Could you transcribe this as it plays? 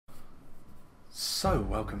So,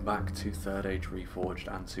 welcome back to Third Age Reforged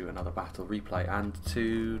and to another battle replay and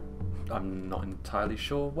to, I'm not entirely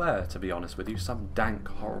sure where, to be honest with you, some dank,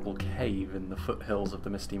 horrible cave in the foothills of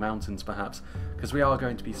the Misty Mountains perhaps, because we are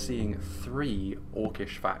going to be seeing four,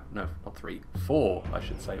 I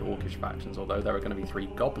should say, orcish factions, although there are going to be 3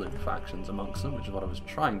 goblin factions amongst them, which is what I was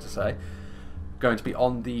trying to say. Going to be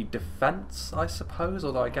on the defence, I suppose,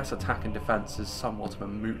 although I guess attack and defence is somewhat of a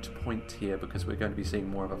moot point here because we're going to be seeing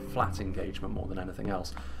more of a flat engagement more than anything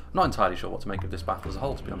else. I'm not entirely sure what to make of this battle as a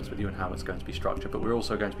whole, to be honest with you, and how it's going to be structured, but we're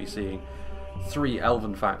also going to be seeing 3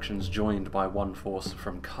 elven factions joined by 1 force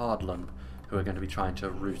from Cardolan, who are going to be trying to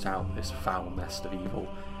root out this foul nest of evil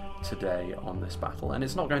today on this battle. And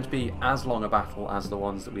it's not going to be as long a battle as the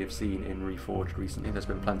ones that we have seen in Reforged recently. There's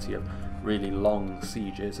been plenty of really long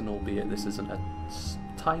sieges, and albeit this isn't a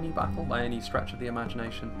tiny battle by any stretch of the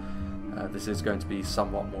imagination, this is going to be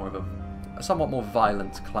somewhat more of a somewhat more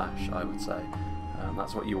violent clash, I would say.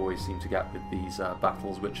 That's what you always seem to get with these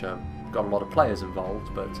battles, which got a lot of players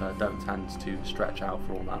involved but don't tend to stretch out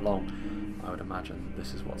for all that long. I would imagine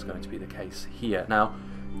this is what's going to be the case here. Now,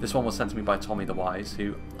 this one was sent to me by Tommy the Wise,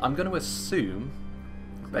 who I'm going to assume,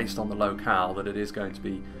 based on the locale, that it is going to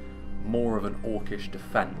be more of an orcish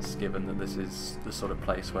defence, given that this is the sort of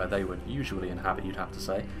place where they would usually inhabit, you'd have to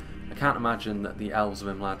say. I can't imagine that the elves of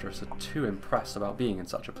Imladris are too impressed about being in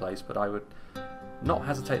such a place, but I would not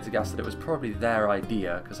hesitate to guess that it was probably their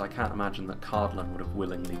idea, because I can't imagine that Cardolan would have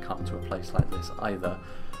willingly come to a place like this either.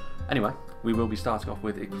 Anyway, we will be starting off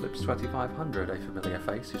with Eclipse 2500, a familiar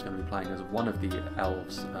face who's going to be playing as one of the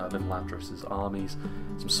elves of Imladris' armies.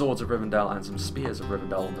 Some Swords of Rivendell and some Spears of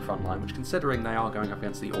Rivendell on the front line, which, considering they are going up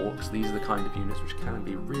against the orcs, these are the kind of units which can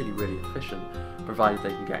be really, really efficient, provided they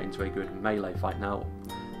can get into a good melee fight. Now,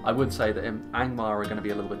 I would say that Angmar are going to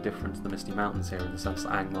be a little bit different to the Misty Mountains here, in the sense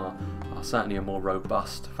that Angmar are certainly a more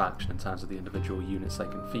robust faction in terms of the individual units they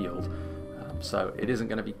can field. So it isn't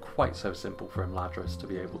going to be quite so simple for Imladris to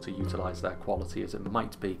be able to utilise their quality as it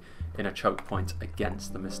might be in a choke point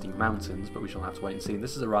against the Misty Mountains, but we shall have to wait and see. And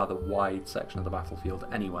this is a rather wide section of the battlefield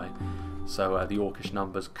anyway, so the orcish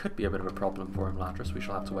numbers could be a bit of a problem for Imladris. We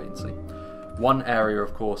shall have to wait and see. One area,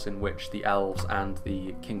 of course, in which the elves and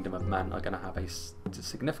the Kingdom of Men are going to have a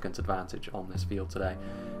significant advantage on this field today,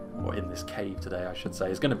 or in this cave today I should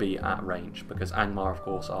say, is going to be at range, because Angmar of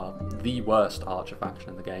course are the worst archer faction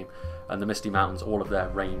in the game, and the Misty Mountains, all of their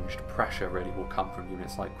ranged pressure really will come from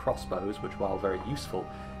units like crossbows, which, while very useful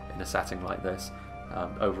in a setting like this,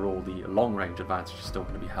 overall the long range advantage is still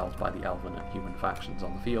going to be held by the elven and human factions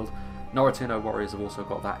on the field. Noritino warriors have also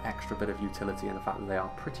got that extra bit of utility in the fact that they are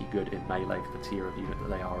pretty good in melee for the tier of unit that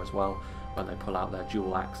they are as well, when they pull out their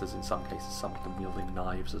dual axes, in some cases some of them wielding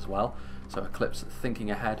knives as well. So Eclipse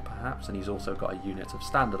thinking ahead perhaps, and he's also got a unit of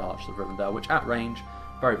standard archers of Rivendell, which at range,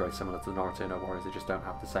 very, very similar to the Noritino warriors, they just don't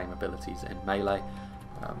have the same abilities in melee.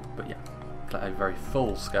 But yeah, a very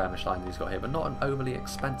full skirmish line that he's got here, but not an overly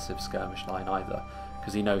expensive skirmish line either,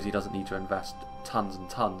 because he knows he doesn't need to invest tons and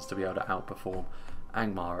tons to be able to outperform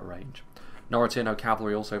Angmar at range. Noritino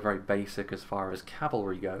cavalry also very basic as far as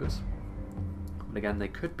cavalry goes, but again they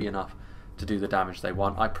could be enough to do the damage they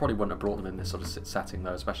want. I probably wouldn't have brought them in this sort of setting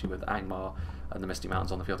though, especially with Angmar and the Misty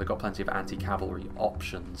Mountains on the field. They've got plenty of anti-cavalry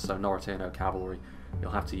options, so Noritino cavalry,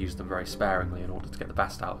 you'll have to use them very sparingly in order to get the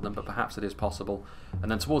best out of them, but perhaps it is possible. And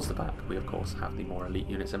then towards the back we of course have the more elite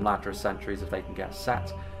units. Imladris sentries, if they can get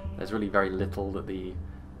set, there's really very little that the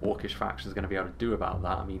orcish faction is going to be able to do about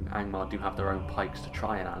that. I mean, Angmar do have their own pikes to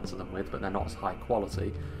try and answer them with, but they're not as high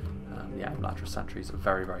quality. Yeah, Imladris sentries are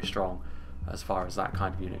very, very strong as far as that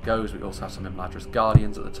kind of unit goes. We also have some Imladris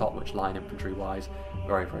guardians at the top, which line infantry wise,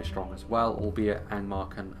 very, very strong as well, albeit Angmar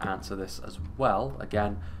can answer this as well.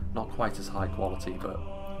 Again, not quite as high quality, but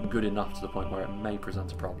good enough to the point where it may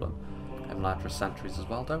present a problem. Imladris sentries as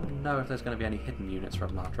well. Don't know if there's going to be any hidden units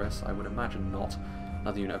from Imladris. I would imagine not.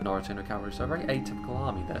 Another unit of Noritino cavalry, so a very atypical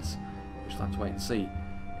army this. We shall have to wait and see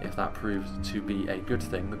if that proves to be a good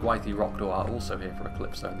thing. The Gwythi Rockdor are also here for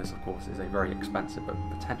Eclipse, and this of course is a very expensive but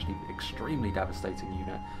potentially extremely devastating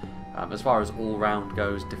unit. As far as all-round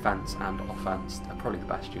goes, defence and offence, they're probably the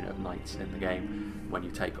best unit of knights in the game when you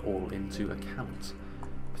take all into account.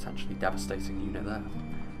 Potentially devastating unit there.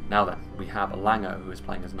 Now then, we have Lango, who is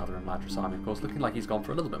playing as another Imladris army, of course, looking like he's gone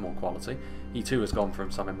for a little bit more quality. He too has gone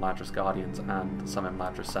from some Imladris Guardians and some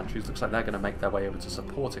Imladris Sentries. Looks like they're going to make their way over to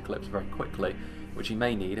support Eclipse very quickly, which he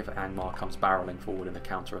may need if Angmar comes barrelling forward in a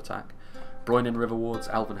counter-attack. Broinin River Wards,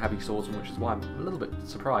 Elven Heavy Swordsmen, which is why I'm a little bit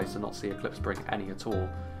surprised to not see Eclipse bring any at all,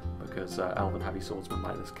 because Elven Heavy Swordsmen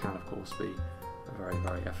like this can, of course, be very,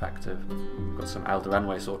 very effective. We've got some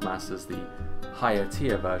Eldarenwe Swordmasters, the higher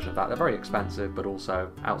tier version of that. They're very expensive, but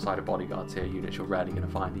also outside of bodyguard tier units, you're rarely going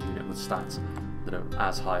to find a unit with stats that are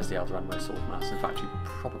as high as the Eldarenwe Swordmaster. In fact, you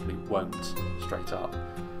probably won't straight up.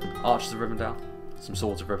 Archers of Rivendell, some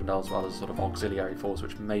Swords of Rivendell, as well as sort of auxiliary force,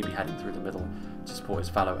 which may be heading through the middle to support his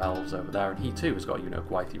fellow elves over there. And he too has got a unit of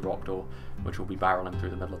Gwythi Rockdoor, which will be barreling through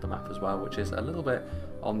the middle of the map as well, which is a little bit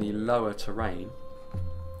on the lower terrain.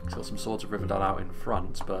 He's got some Swords of Rivendell out in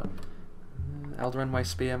front, but Eldarenwe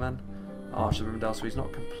Spearmen, Archers of Rivendell, so he's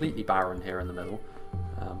not completely barren here in the middle,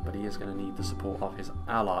 but he is going to need the support of his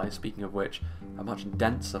allies. Speaking of which, a much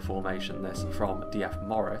denser formation this from DF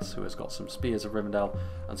Morris, who has got some Spears of Rivendell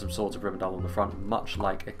and some Swords of Rivendell on the front, much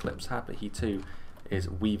like Eclipse had, but he too is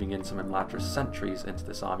weaving in some Imladris sentries into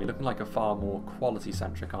this army, looking like a far more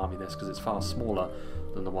quality-centric army this, because it's far smaller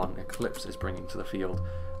than the one Eclipse is bringing to the field.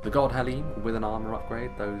 The God Helene with an armour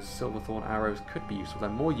upgrade, those Silverthorn arrows could be useful. They're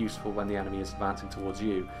more useful when the enemy is advancing towards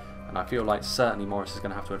you, and I feel like certainly Morris is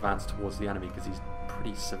going to have to advance towards the enemy because he's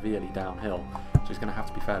pretty severely downhill, so he's going to have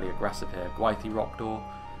to be fairly aggressive here. Gwythi Rockdoor.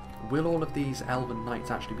 Will all of these Elven Knights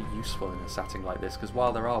actually be useful in a setting like this? Because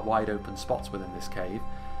while there are wide open spots within this cave,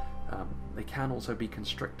 they can also be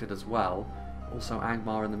constricted as well. Also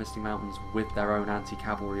Angmar and the Misty Mountains with their own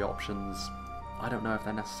anti-cavalry options, I don't know if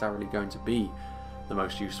they're necessarily going to be the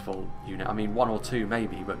most useful unit. I mean, one or two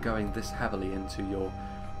maybe, but going this heavily into your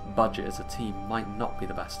budget as a team might not be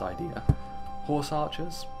the best idea. Horse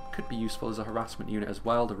Archers could be useful as a harassment unit as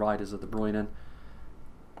well, the Riders of the Broinen.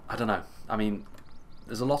 I don't know. I mean,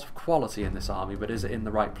 there's a lot of quality in this army, but is it in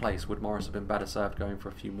the right place? Would Morris have been better served going for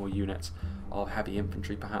a few more units of heavy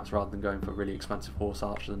infantry perhaps, rather than going for really expensive Horse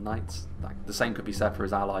Archers and Knights? The same could be said for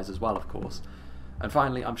his allies as well, of course. And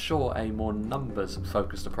finally, I'm sure a more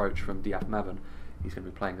numbers-focused approach from DF Mevin. He's going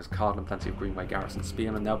to be playing as Cardolan, plenty of Greenway Garrison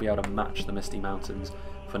Spearmen. They'll be able to match the Misty Mountains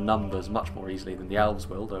for numbers much more easily than the Elves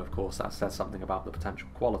will, though of course that says something about the potential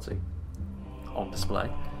quality on display.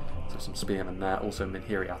 So some Spearmen there, also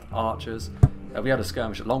Minhiriath Archers. They'll be able to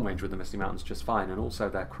skirmish at long range with the Misty Mountains just fine, and also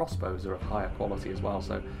their crossbows are of higher quality as well,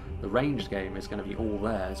 so the ranged game is going to be all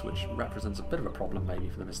theirs, which represents a bit of a problem maybe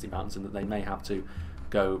for the Misty Mountains in that they may have to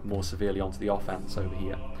go more severely onto the offense over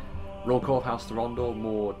here. Royal Corps of House Thorondor,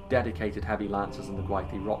 more dedicated heavy lancers than the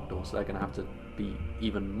Gwythi Rockdoor, so they're going to have to be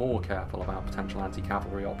even more careful about potential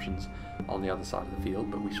anti-cavalry options on the other side of the field,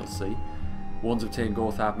 but we shall see. Warns of Tir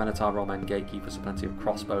Gorthab, Minotaur Roman Gatekeepers, so plenty of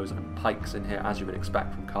crossbows and pikes in here, as you would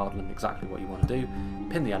expect from Cardolan, exactly what you want to do.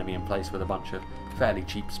 Pin the enemy in place with a bunch of fairly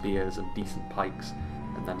cheap spears and decent pikes,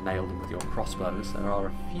 and then nail them with your crossbows. There are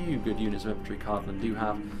a few good units of infantry Cardolan do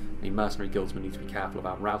have. The mercenary guildsmen need to be careful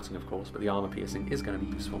about routing, of course, but the armour piercing is going to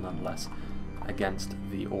be useful nonetheless against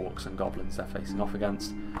the orcs and goblins they're facing off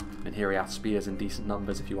against. Minhiriath spears in decent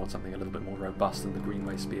numbers. If you want something a little bit more robust than the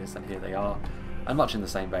Greenway spears, then here they are. And much in the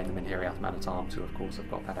same vein, the Minhiriath men-at-arms, who of course have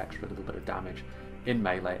got that extra little bit of damage in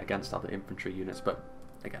melee against other infantry units, but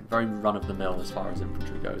again, very run-of-the-mill as far as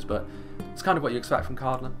infantry goes. But it's kind of what you expect from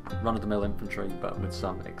Cardolan, run-of-the-mill infantry, but with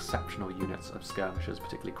some exceptional units of skirmishers,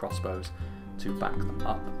 particularly crossbows, to back them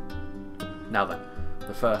up. Now then,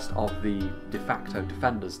 the first of the de facto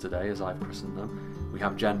defenders today, as I've christened them, we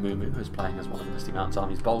have Jen Mumu, who's playing as one of the Misty Mountains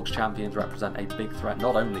Army's Bolgs champions, represent a big threat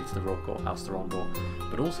not only to the Royal Court House Thorondor,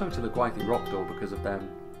 but also to the Gwythi Rockdoor because of their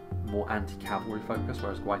more anti-cavalry focus,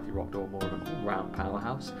 whereas Gwythi Rockdoor more of an all-round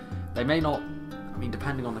powerhouse. They may not, I mean,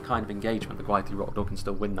 depending on the kind of engagement, the Gwythi Rockdoor can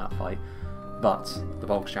still win that fight, but the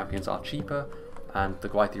Bolgs champions are cheaper, and the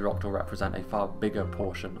Gwythi Rockdoor represent a far bigger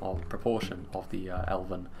proportion of the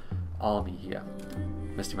Elven army here.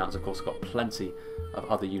 Misty Mountains of course have got plenty of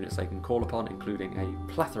other units they can call upon, including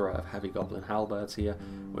a plethora of heavy goblin halberds here,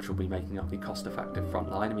 which will be making up the cost-effective front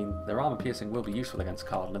line. I mean, their armour piercing will be useful against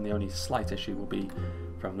Cardolan. The only slight issue will be,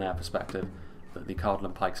 from their perspective, that the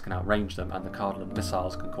Cardolan pikes can outrange them, and the Cardolan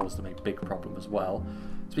missiles can cause them a big problem as well.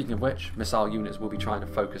 Speaking of which, missile units will be trying to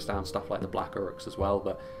focus down stuff like the Black Uruks as well,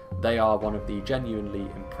 but they are one of the genuinely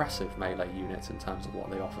impressive melee units in terms of what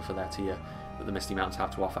they offer for their tier that the Misty Mountains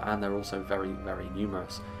have to offer, and they're also very, very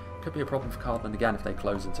numerous. Could be a problem for Cardolan again if they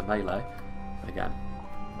close into melee. Again,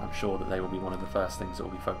 I'm sure that they will be one of the first things that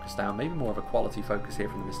will be focused down. Maybe more of a quality focus here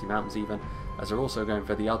from the Misty Mountains even, as they're also going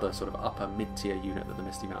for the other sort of upper mid-tier unit that the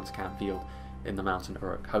Misty Mountains can field in the Mountain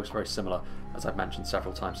Uruk host, very similar, as I've mentioned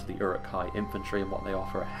several times, to the Uruk High Infantry, and what they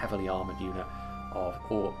offer, a heavily armoured unit of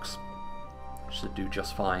orcs, which should do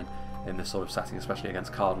just fine in this sort of setting, especially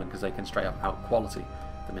against Cardolan, because they can straight up out-quality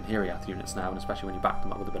the Minhiriath units now, and especially when you back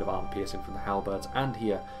them up with a bit of armour piercing from the halberds, and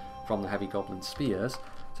here from the heavy goblin spears.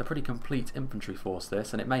 It's a pretty complete infantry force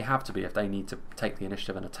this, and it may have to be if they need to take the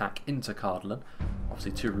initiative and attack into Cardolan.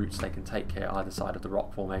 Obviously 2 routes they can take here either side of the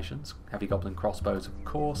rock formations. Heavy goblin crossbows, of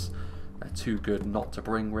course. They're too good not to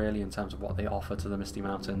bring really in terms of what they offer to the Misty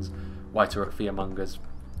Mountains. White Uruk Fearmongers,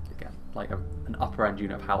 again, like an upper end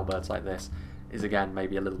unit of halberds like this is again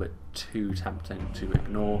maybe a little bit too tempting to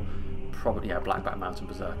ignore. Probably, yeah, Blackback Mountain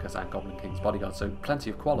Berserkers and Goblin King's Bodyguard, so plenty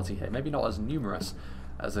of quality here. Maybe not as numerous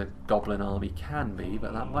as a Goblin army can be,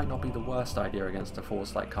 but that might not be the worst idea against a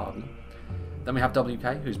force like Cardolan. Then we have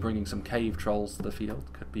WK, who's bringing some cave trolls to the field.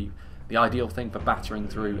 Could be the ideal thing for battering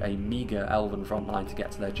through a meagre elven front line to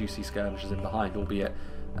get to their juicy skirmishers in behind, albeit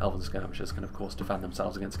elven skirmishers can of course defend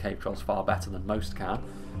themselves against cave trolls far better than most can.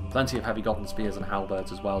 Plenty of heavy goblin spears and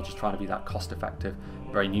halberds as well, just trying to be that cost effective,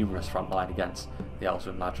 very numerous front line against the elves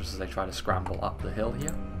of Imladris as they try to scramble up the hill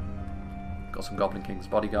here. Got some Goblin King's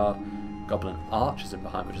Bodyguard. Goblin archers in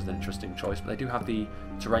behind, which is an interesting choice, but they do have the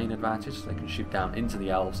terrain advantage, so they can shoot down into the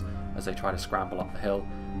elves as they try to scramble up the hill.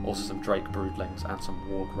 Also some Drake Broodlings and some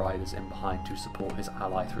Warg Riders in behind to support his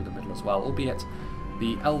ally through the middle as well, albeit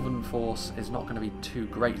the elven force is not going to be too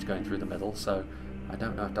great going through the middle, so I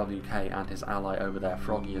don't know if WK and his ally over there,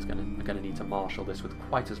 Froggy, are going to need to marshal this with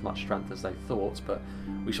quite as much strength as they thought, but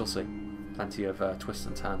we shall see. Plenty of twists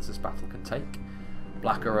and turns this battle can take.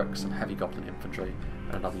 Black Uruk, some heavy goblin infantry,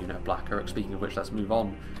 and another unit of Black Uruk. Speaking of which, let's move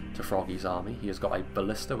on to Froggy's army. He has got a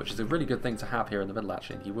ballista, which is a really good thing to have here in the middle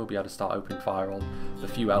actually, and he will be able to start opening fire on the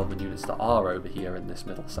few elven units that are over here in this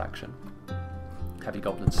middle section. Heavy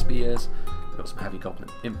goblin spears, we've got some heavy goblin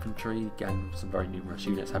infantry, again some very numerous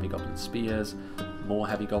units, heavy goblin spears, more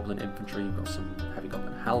heavy goblin infantry, we've got some heavy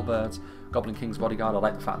goblin halberds, Goblin King's Bodyguard. I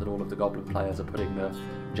like the fact that all of the goblin players are putting the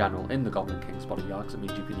general in the Goblin King's Bodyguard, because it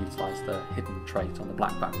means you can utilise the hidden trait on the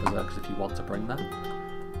Blackback Berserkers if you want to bring them.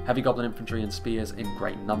 Heavy goblin infantry and spears in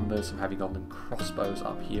great numbers, some heavy goblin crossbows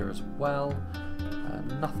up here as well.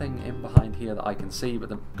 Nothing in behind here that I can see, but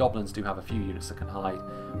the goblins do have a few units that can hide.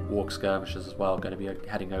 Warg skirmishers as well, going to be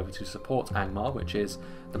heading over to support Angmar, which is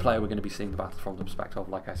the player we're going to be seeing the battle from the perspective of,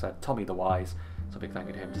 like I said, Tommy the Wise. So a big thank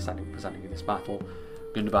you to him for presenting this battle.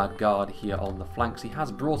 Gundabad Guard here on the flanks. He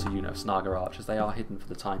has brought a unit of Snaga archers. They are hidden for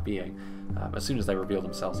the time being. As soon as they reveal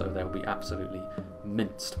themselves, though, they will be absolutely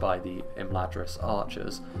minced by the Imladris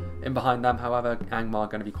archers. In behind them, however, Angmar are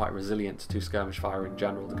going to be quite resilient to skirmish fire in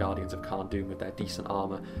general. The Guardians of Cardolan with their decent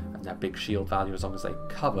armour and their big shield value, as long as they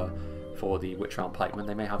cover for the Witch Realm pikemen.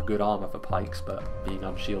 They may have good armour for pikes, but being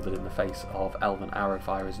unshielded in the face of elven arrow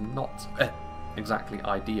fire is not exactly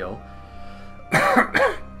ideal.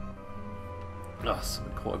 Oh,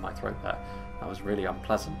 something caught in my throat there. That was really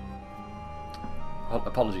unpleasant.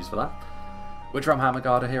 Apologies for that. Witch Realm Hammer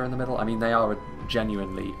Guard are here in the middle. I mean, they are a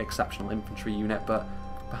genuinely exceptional infantry unit, but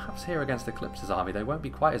perhaps here against Eclipse's army they won't be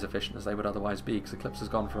quite as efficient as they would otherwise be, because Eclipse has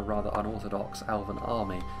gone for a rather unorthodox elven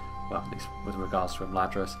army, well, at least with regards to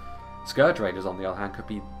Imladris. Scourge Raiders, on the other hand, could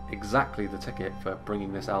be exactly the ticket for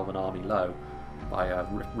bringing this elven army low, by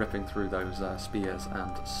ripping through those spears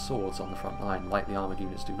and swords on the front line. Lightly armoured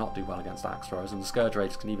units do not do well against axe throwers, and the Scourge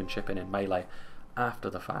Raiders can even chip in melee after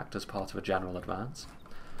the fact as part of a general advance.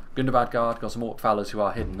 Gundabad Guard got some orc fellows who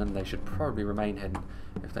are hidden, and they should probably remain hidden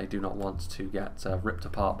if they do not want to get ripped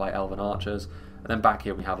apart by elven archers. And then back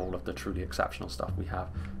here we have all of the truly exceptional stuff. We have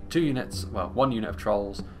one unit of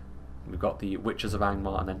trolls, we've got the Witches of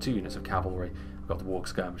Angmar, and then 2 units of cavalry. We've got the Warg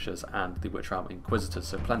Skirmishers and the Witch Realm Inquisitors,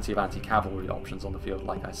 so plenty of anti-cavalry options on the field,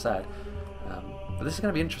 like I said. But this is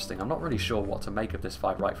going to be interesting. I'm not really sure what to make of this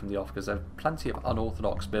fight right from the off, because there are plenty of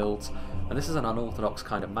unorthodox builds, and this is an unorthodox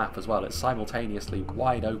kind of map as well. It's simultaneously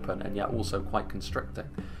wide open and yet also quite constricting.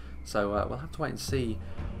 So we'll have to wait and see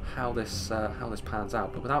how this pans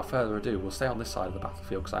out. But without further ado, we'll stay on this side of the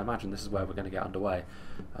battlefield, because I imagine this is where we're going to get underway.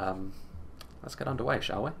 Let's get underway,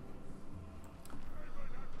 shall we?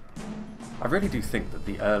 I really do think that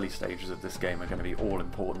the early stages of this game are going to be all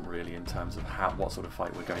important, really, in terms of what sort of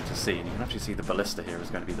fight we're going to see. And you can actually see the ballista here is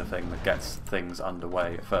going to be the thing that gets things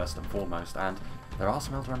underway first and foremost. And there are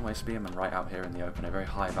some Elder Runaway Spearmen right out here in the open, a very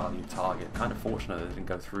high value target. Kind of fortunate that they didn't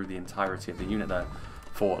go through the entirety of the unit there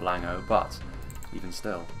for Lango, but even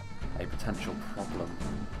still, a potential problem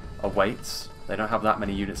awaits. They don't have that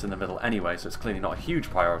many units in the middle anyway, so it's clearly not a huge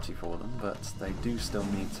priority for them, but they do still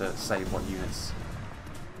need to save what units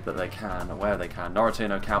that they can, or where they can.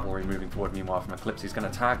 Noritino Cavalry moving forward, meanwhile, from Eclipse. He's going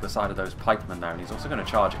to tag the side of those pikemen there, and he's also going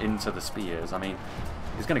to charge into the spears. I mean,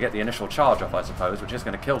 he's going to get the initial charge off, I suppose, which is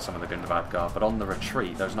going to kill some of the Gundabad Guard, but on the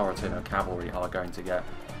retreat, those Noritino Cavalry are going to get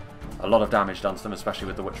a lot of damage done to them, especially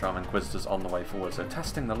with the Witch Realm Inquisitors on the way forward. So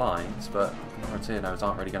testing the lines, but Noritinos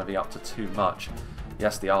aren't really going to be up to too much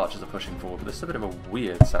Yes, the archers are pushing forward, but this is a bit of a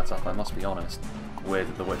weird setup, I must be honest,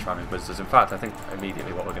 with the Witch Ram Inquisitors. In fact, I think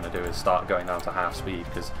immediately what we're going to do is start going down to half speed,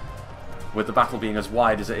 because with the battle being as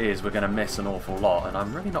wide as it is, we're going to miss an awful lot, and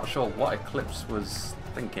I'm really not sure what Eclipse was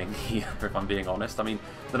thinking here, if I'm being honest. I mean,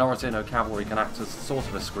 the Noritano cavalry can act as sort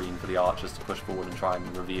of a screen for the archers to push forward and try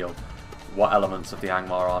and reveal what elements of the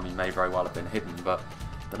Angmar army may very well have been hidden, but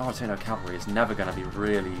the Noritano cavalry is never going to be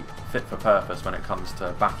really fit for purpose when it comes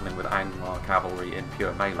to battling with Angmar cavalry in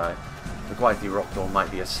pure melee. The Gwaithir Rockdor might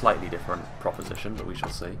be a slightly different proposition, but we shall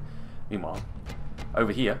see. Meanwhile,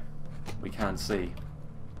 over here, we can see,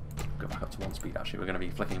 go back up to 1 speed actually, we're going to be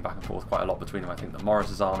flicking back and forth quite a lot between them. I think that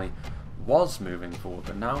Morris's army was moving forward,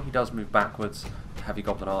 but now he does move backwards. Heavy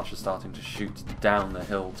Goblin archers starting to shoot down the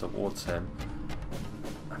hill towards him.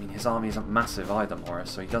 I mean, his army isn't massive either,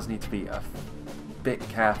 Morris, so he does need to be a bit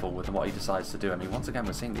careful with what he decides to do. I mean, once again,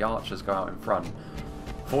 we're seeing the archers go out in front.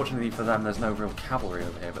 Fortunately for them, there's no real cavalry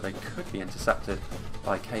over here, but they could be intercepted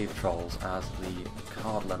by cave trolls as the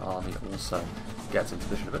Cardolan army also gets into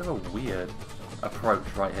position. A bit of a weird approach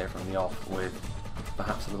right here from the off, with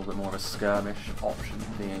perhaps a little bit more of a skirmish option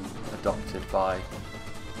being adopted by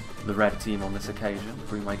the red team on this occasion.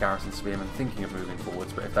 Greenway Garrison Spearmen thinking of moving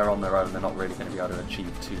forwards, but if they're on their own, they're not really going to be able to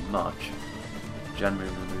achieve too much. Genmu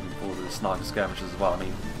moving forward with the Snaga skirmishers as well. I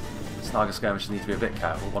mean, Snaga skirmishers need to be a bit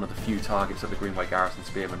careful. One of the few targets that the Greenway Garrison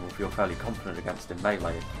Spearmen will feel fairly confident against in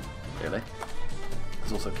melee, really.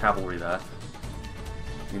 There's also cavalry there.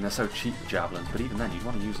 I mean, they're so cheap, javelins, but even then, you'd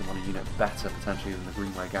want to use them on a unit better, potentially, than the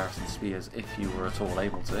Greenway Garrison Spears, if you were at all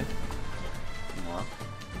able to. Meanwhile,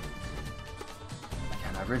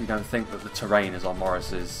 again, I really don't think that the terrain is on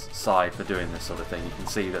Morris's side for doing this sort of thing. You can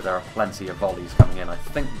see that there are plenty of volleys coming in. I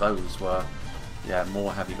think those were, yeah,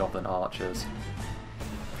 more Heavy Goblin archers.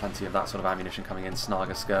 Plenty of that sort of ammunition coming in.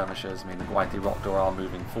 Snaga skirmishers. I mean, the Gwaithir Rockdor are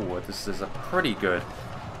moving forward. This is a pretty good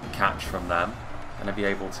catch from them. Going to be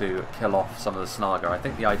able to kill off some of the Snaga. I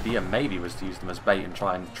think the idea maybe was to use them as bait and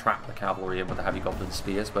try and trap the cavalry in with the Heavy Goblin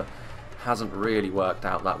spears, but hasn't really worked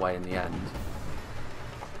out that way in the end.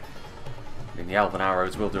 I mean, the Elven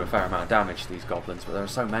arrows will do a fair amount of damage to these goblins, but there are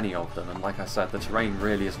so many of them, and like I said, the terrain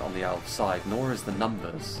really isn't on the elf side, nor is the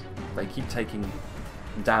numbers. They keep taking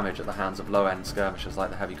damage at the hands of low-end skirmishers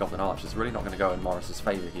like the Heavy Goblin archers. It's really not going to go in Morris's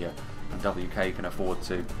favour here, and WK can afford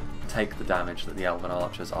to take the damage that the Elven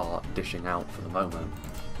archers are dishing out for the moment.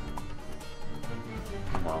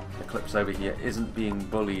 Well, Eclipse over here isn't being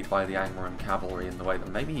bullied by the Angmar cavalry in the way that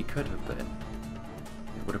maybe he could have been.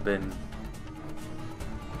 It would have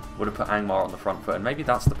put Angmar on the front foot, and maybe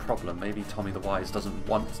that's the problem. Maybe Tommy the Wise doesn't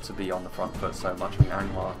want to be on the front foot so much. I mean,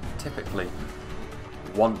 Angmar typically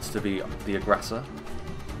wants to be the aggressor,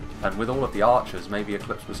 and with all of the archers, maybe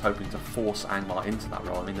Eclipse was hoping to force Angmar into that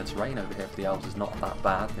role. I mean, the terrain over here for the elves is not that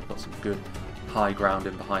bad. They've got some good high ground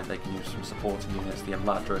in behind they can use from supporting units. The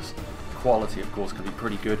Imladris quality, of course, can be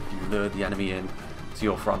pretty good if you lure the enemy in to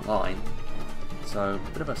your front line. So,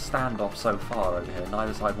 a bit of a standoff so far over here.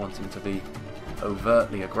 Neither side wanting to be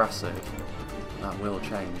overtly aggressive. That will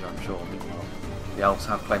change, I'm sure. Meanwhile, the elves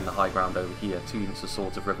have claimed the high ground over here. 2 units of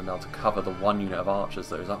Swords of Rivendell to cover the 1 unit of archers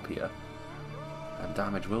that is up here. And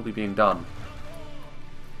damage will be being done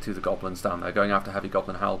to the goblins down there. Going after Heavy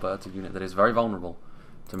Goblin Halberds, a unit that is very vulnerable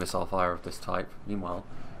to missile fire of this type. Meanwhile,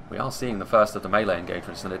 we are seeing the first of the melee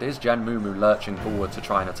engagements, and it is Genmu lurching forward to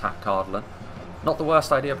try and attack Cardolan. Not the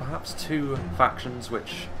worst idea, perhaps. 2 factions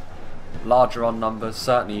which, larger on numbers,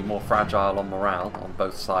 certainly more fragile on morale on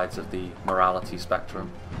both sides of the morality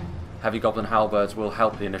spectrum. Heavy Goblin Halberds will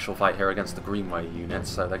help the initial fight here against the Greenway units,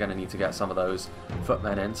 so they're going to need to get some of those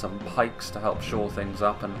footmen in, some pikes to help shore things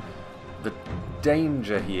up, and the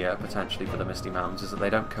danger here, potentially, for the Misty Mountains is that they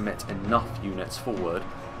don't commit enough units forward,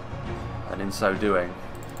 and in so doing,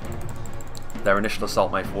 their initial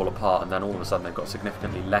assault may fall apart, and then all of a sudden they've got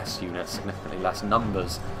significantly less units, significantly less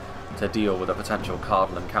numbers to deal with a potential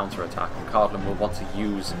Cardolan counterattack, and Cardolan will want to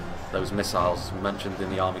use those missiles, as we mentioned in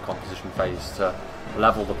the army composition phase, to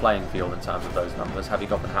level the playing field in terms of those numbers. Heavy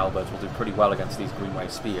Goblin Halberds will do pretty well against these Greenway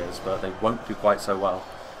Spears, but they won't do quite so well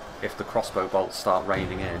if the crossbow bolts start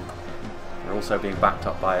raining in. They're also being backed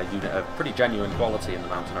up by a unit of pretty genuine quality in the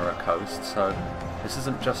Mountain Uruk coast, so this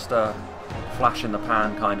isn't just a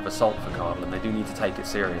flash-in-the-pan kind of assault for Cardolan. They do need to take it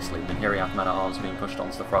seriously. Minhiriath men-at-arms being pushed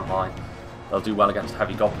onto the front line. They'll do well against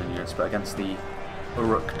Heavy Goblin units, but against the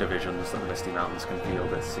Uruk divisions that the Misty Mountains can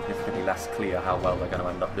field, it's significantly less clear how well they're going to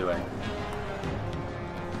end up doing.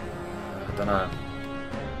 I don't know.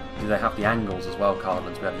 Do they have the angles as well,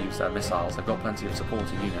 Cardolan, to be able to use their missiles? They've got plenty of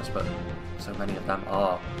supporting units, but so many of them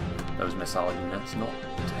are those missile units, not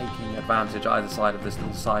taking advantage either side of this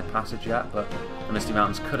little side passage yet, but the Misty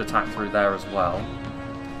Mountains could attack through there as well.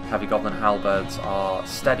 Heavy Goblin Halberds are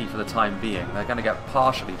steady for the time being. They're going to get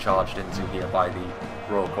partially charged into here by the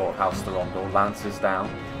Royal Court of House Thorondor. Lances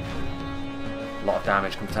down. A lot of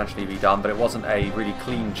damage can potentially be done, but it wasn't a really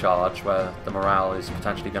clean charge where the morale is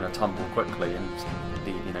potentially going to tumble quickly. And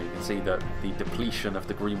indeed, you can see that the depletion of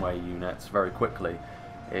the Greenway units very quickly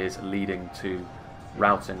is leading to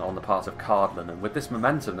routing on the part of Cardolan. And with this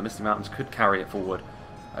momentum, the Misty Mountains could carry it forward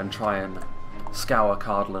and try and scour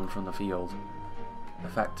Cardolan from the field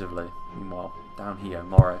effectively. Meanwhile, down here,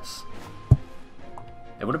 Morris.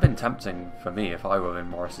 It would have been tempting for me if I were in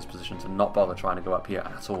Morris's position to not bother trying to go up here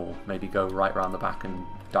at all. Maybe go right round the back and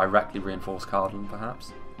directly reinforce Cardolan,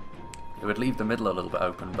 perhaps. It would leave the middle a little bit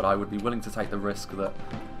open, but I would be willing to take the risk that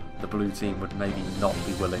the blue team would maybe not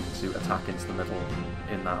be willing to attack into the middle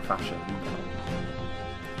in that fashion.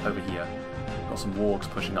 Over here, got some wargs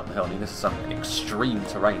pushing up the hill. I mean, this is some extreme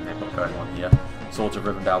terrain they've got going on here. Swords of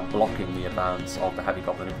Rivendell blocking the advance of the Heavy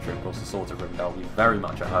Goblin Infantry. Of course, the Swords of Rivendell will be very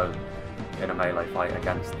much at home in a melee fight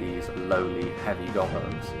against these lowly heavy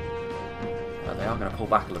goblins. They are going to pull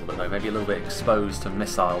back a little bit though, maybe a little bit exposed to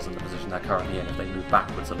missiles in the position they're currently in. If they move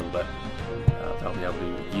backwards a little bit, they'll be able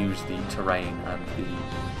to use the terrain and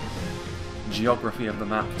the geography of the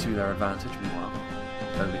map to their advantage. Meanwhile,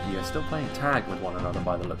 over here, still playing tag with one another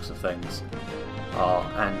by the looks of things, are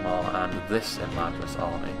Angmar and this Imladris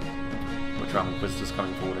army, which are Inquisitors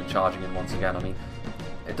coming forward and charging in once again. I mean,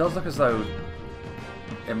 it does look as though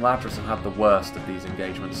Imladris have had the worst of these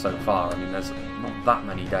engagements so far. I mean, there's not that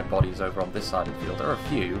many dead bodies over on this side of the field. There are a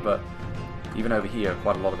few, but even over here,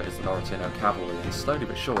 quite a lot of it is the Norotino cavalry, and slowly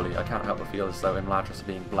but surely, I can't help but feel as though Imladris are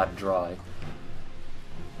being bled dry.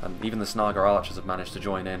 And even the Snaga archers have managed to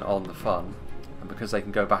join in on the fun, and because they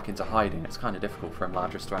can go back into hiding, it's kind of difficult for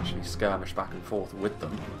Imladris to actually skirmish back and forth with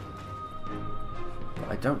them. But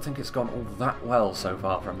I don't think it's gone all that well so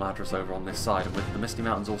far for Imladris over on this side, and with the Misty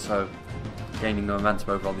Mountains also gaining the momentum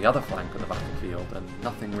over on the other flank of the battlefield, and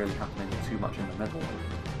nothing really happening too much in the middle.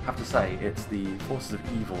 I have to say, it's the forces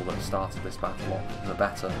of evil that have started this battle off the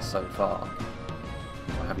better so far.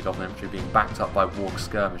 Heavy Goblin Infantry being backed up by warg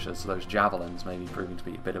skirmishers, so those javelins may be proving to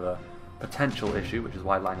be a bit of a potential issue, which is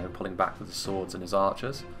why Lango pulling back with his swords and his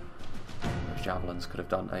archers. Those javelins could have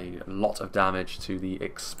done a lot of damage to the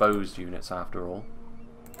exposed units after all.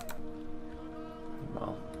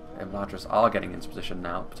 Well, Imladris are getting into position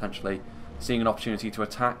now, potentially seeing an opportunity to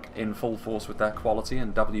attack in full force with their quality,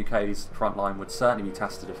 and WK's front line would certainly be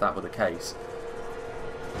tested if that were the case.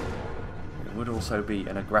 It would also be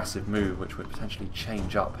an aggressive move which would potentially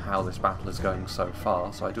change up how this battle is going so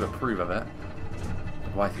far, so I do approve of it. The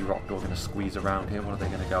Gwythy Rockdor going to squeeze around here. What are they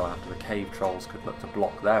going to go after? The Cave Trolls could look to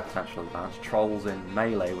block their potential advance. Trolls in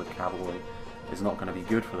melee with cavalry is not going to be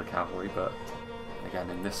good for the cavalry, but again,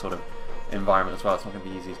 in this sort of environment as well, it's not going to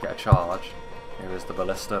be easy to get a charge. Here is the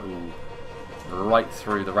Ballista. Ooh. Right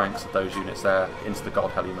through the ranks of those units there into the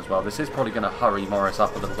God Hellium as well. This is probably going to hurry Morris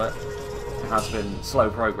up a little bit. It has been slow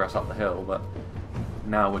progress up the hill, but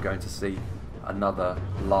now we're going to see another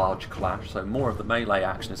large clash. So more of the melee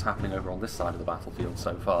action is happening over on this side of the battlefield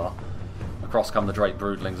so far. Across come the Drake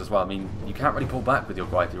Broodlings as well. I mean, you can't really pull back with your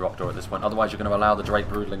Gwythy Rockdor at this point, otherwise you're going to allow the Drake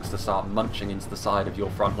Broodlings to start munching into the side of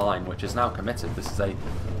your front line, which is now committed. This is a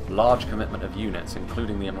large commitment of units,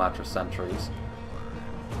 including the Imladris sentries.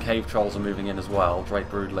 Cave Trolls are moving in as well, Drake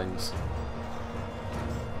Broodlings.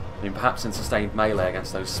 I mean, perhaps in sustained melee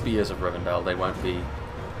against those Spears of Rivendell they won't be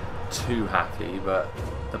too happy, but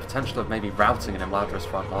the potential of maybe routing an Imladris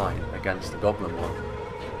front line against the Goblin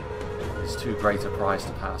one is too great a prize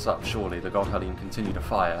to pass up, surely. The God Hellion continue to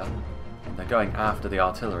fire, and they're going after the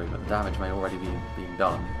artillery, but the damage may already be being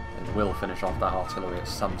done. They will finish off that artillery at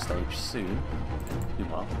some stage soon.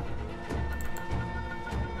 Meanwhile,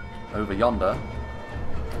 over yonder,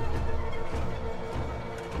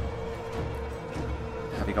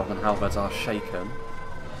 Heavy Goblin Halberds are shaken.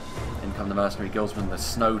 In come the Mercenary Guildsmen. The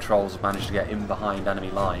Snow Trolls have managed to get in behind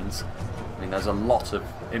enemy lines. I mean, there's a lot of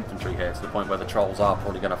infantry here to the point where the Trolls are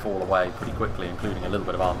probably going to fall away pretty quickly, including a little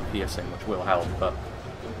bit of armor piercing, which will help, but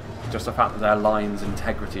just the fact that their line's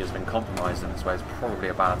integrity has been compromised in this way is probably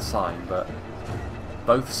a bad sign. But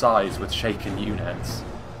both sides with shaken units,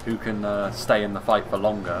 who can stay in the fight for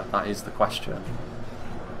longer, that is the question.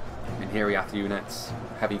 I mean, Hiriath units,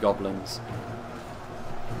 Heavy Goblins,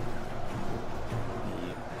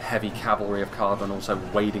 heavy cavalry of Cardolan also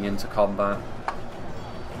wading into combat.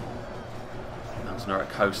 Mountain Uruk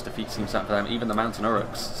Coast defeat seems set for them. Even the Mountain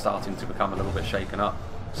Uruks starting to become a little bit shaken up.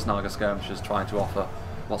 Snaga skirmishers trying to offer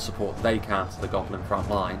what support they can to the Goblin front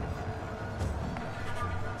line.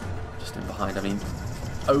 Just in behind, I mean,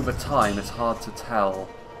 over time it's hard to tell,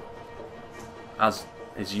 as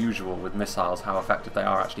is usual with missiles, how effective they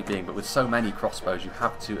are actually being, but with so many crossbows you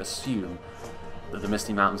have to assume that the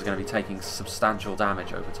Misty Mountains are going to be taking substantial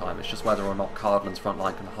damage over time. It's just whether or not Cardolan's front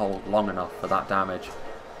line can hold long enough for that damage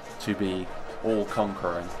to be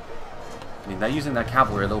all-conquering. I mean, they're using their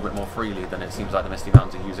cavalry a little bit more freely than it seems like the Misty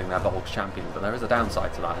Mountains are using their Bolg champions, but there is a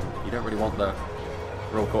downside to that, and you don't really want the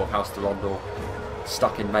Royal Court of House Durandal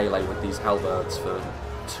stuck in melee with these halberds for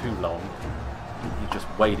too long. You're just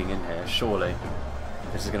wading in here. Surely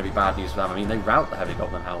this is going to be bad news for them. I mean, they rout the heavy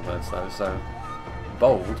goblin halberds though, so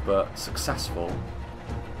bold but successful.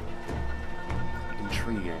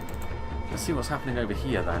 Intriguing. Let's see what's happening over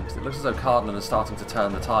here then, because it looks as though Cardolan is starting to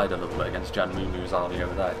turn the tide a little bit against Jan Mumu's army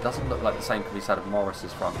over there. It doesn't look like the same can be said of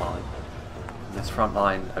Morris's front line. And this front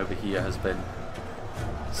line over here has been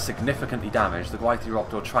significantly damaged. The Gwaithri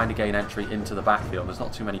Rockdor trying to gain entry into the backfield. There's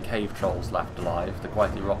not too many cave trolls left alive. The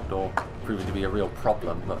Gwaithri Rockdor proving to be a real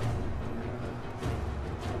problem, but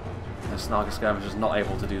the Snaga Skirmishers not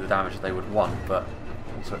able to do the damage that they would want, but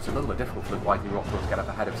also it's a little bit difficult for the Gwaithri Rockdor to get up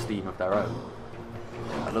ahead of steam of their own.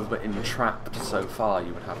 A little bit entrapped so far,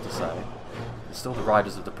 you would have to say. There's still the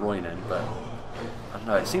Riders of the Broinen, but I don't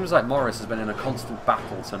know, it seems like Morris has been in a constant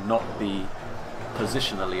battle to not be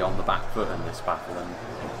positionally on the back foot in this battle, and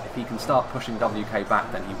if he can start pushing WK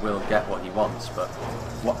back then he will get what he wants, but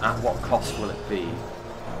at what cost will it be?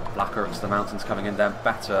 Black Orcs, the Mountains coming in, they're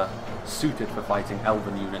better suited for fighting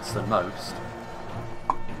elven units than most.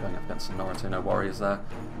 Going up against some Norrentino warriors there.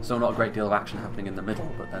 Still not a great deal of action happening in the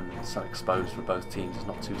middle, but then so exposed for both teams, it's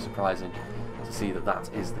not too surprising to see that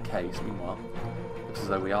that is the case. Meanwhile, looks as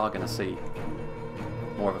though we are going to see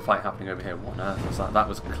more of a fight happening over here. What on earth was that? That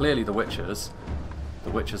was clearly the Witchers. The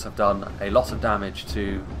Witchers have done a lot of damage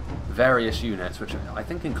to various units, which I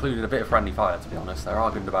think included a bit of friendly fire, to be honest. There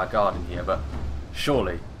are Gundabad Guard in here, but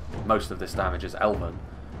surely most of this damage is elven.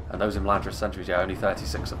 And those Imladris sentries, yeah, only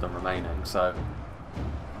 36 of them remaining, so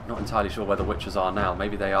not entirely sure where the Witchers are now.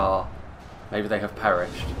 Maybe they are, maybe they have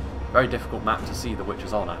perished. Very difficult map to see the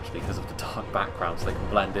Witchers on, actually, because of the dark background, so they can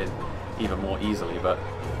blend in even more easily, but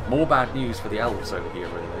more bad news for the elves over here,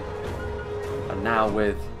 really. And now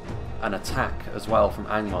with an attack as well from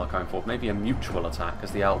Angmar going forward, maybe a mutual attack,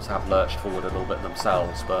 as the elves have lurched forward a little bit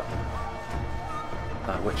themselves, but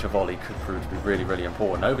that Witcher volley could prove to be really, really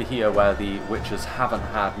important. Over here, where the Witchers haven't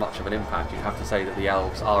had much of an impact, you'd have to say that the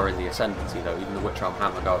elves are in the ascendancy, though. Even the Witcher Arm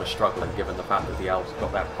Hammer Guard are struggling, given the fact that the elves have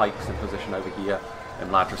got their pikes in position over here, and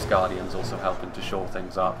Imladris Guardians also helping to shore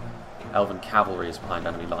things up. Elven Cavalry is behind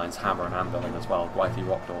enemy lines, hammer and anviling as well. Gwaithri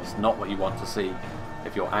Rockdors, not what you want to see.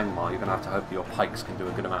 If you're Angmar, you're going to have to hope that your pikes can do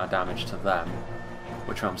a good amount of damage to them.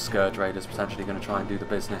 Which Scourge Raiders potentially going to try and do the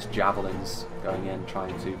business. Javelins going in,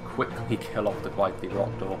 trying to quickly kill off the Gwaithri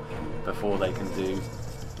Rockdor before they can do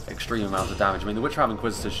extreme amounts of damage. I mean, the Witchram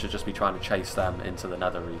Inquisitors should just be trying to chase them into the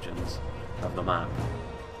nether regions of the map.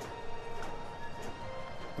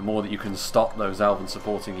 The more that you can stop those elven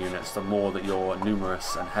supporting units, the more that your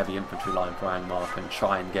numerous and heavy infantry line for Angmar can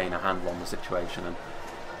try and gain a handle on the situation and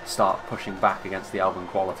start pushing back against the elven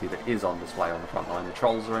quality that is on display on the front line. The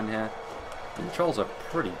Trolls are in here. And the Trolls are a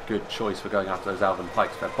pretty good choice for going after those elven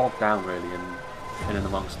pikes. They're bogged down really in and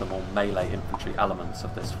amongst the more melee infantry elements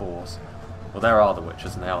of this force. Well, there are the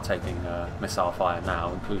Witchers, and they are taking missile fire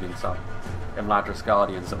now, including some Imladris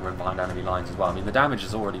Guardians that were in behind enemy lines as well. I mean, the damage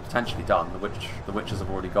is already potentially done. The Witchers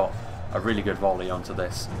have already got a really good volley onto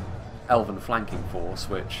this elven flanking force,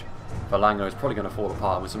 which for Lango is probably going to fall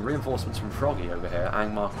apart. With some reinforcements from Froggy over here,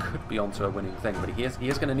 Angmar could be onto a winning thing, but he is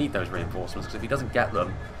going to need those reinforcements, because if he doesn't get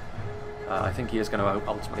them, I think he is going to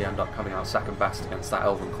ultimately end up coming out second best against that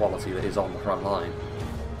elven quality that is on the front line.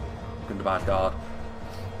 Gundabad Guard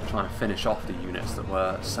trying to finish off the units that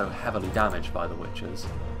were so heavily damaged by the Witchers.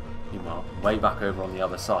 Meanwhile, way back over on the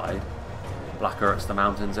other side, Black Orcs, the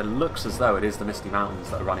Mountains. It looks as though it is the Misty Mountains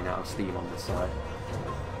that are running out of steam on this side.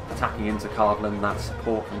 Attacking into Cardolan, that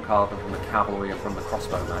support from Cardolan, from the cavalry and from the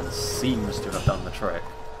crossbowmen seems to have done the trick.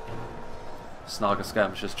 Snaga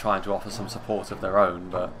Skirmishers trying to offer some support of their own,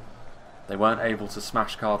 but they weren't able to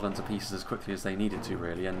smash Cardolan to pieces as quickly as they needed to,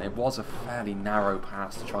 really, and it was a fairly narrow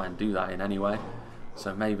pass to try and do that in anyway,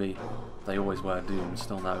 so maybe they always were doomed.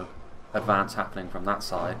 Still no advance happening from that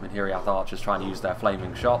side. Minhiriath Archers trying to use their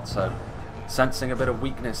flaming shot, so sensing a bit of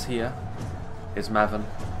weakness here is Mevin,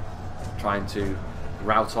 trying to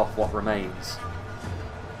rout off what remains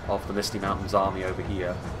of the Misty Mountains army over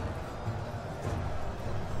here.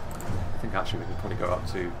 I think actually we can probably go up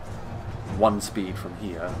to 1 speed from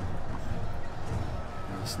here.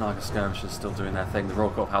 The Snaga Skirmishers still doing their thing. The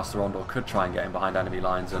Royal Court of House Durandal could try and get in behind enemy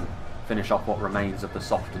lines and finish off what remains of the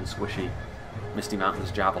soft and squishy Misty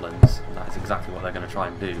Mountain's javelins, and that is exactly what they're going to try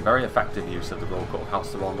and do. Very effective use of the Royal Court of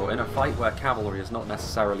House Durandal in a fight where cavalry is not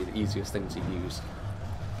necessarily the easiest thing to use.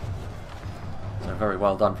 So very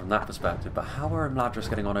well done from that perspective. But how are Imladris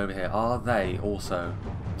getting on over here? Are they also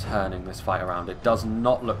turning this fight around? It does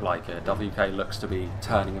not look like it. WK looks to be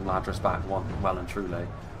turning Imladris back well and truly.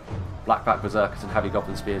 Blackback Berserkers and Heavy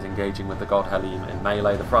Goblin Spears engaging with the God Helim in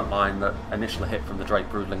melee. The front line, the initial hit from the Drake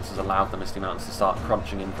Broodlings has allowed the Misty Mountains to start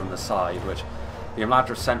crunching in from the side, which the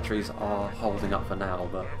Imladris sentries are holding up for now,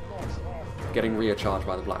 but getting recharged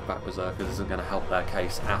by the Blackback Berserkers isn't going to help their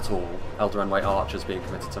case at all. Eldraenway Archers being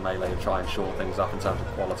committed to melee to try and shore things up in terms of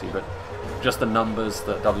quality, but just the numbers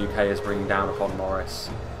that WK is bringing down upon Morris,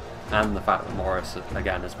 and the fact that Morris,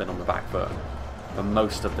 again, has been on the back foot for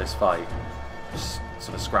most of this fight, just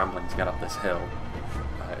sort of scrambling to get up this hill.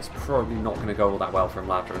 It's probably not going to go all that well for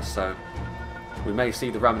Imladris, so we may see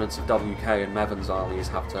the remnants of WK and Mevan's armies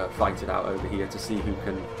have to fight it out over here to see who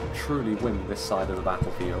can truly win this side of the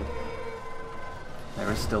battlefield. There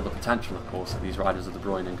is still the potential, of course, that these Riders of the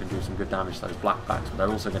Broinen can do some good damage to those Blackbacks, but they're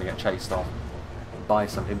also going to get chased off by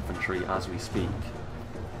some infantry as we speak.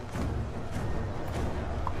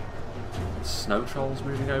 Snow Trolls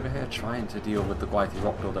moving over here, trying to deal with the Gwythi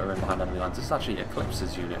Rockdor that are in behind enemy lines. This is actually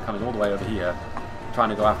Eclipse's unit coming all the way over here, trying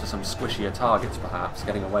to go after some squishier targets perhaps,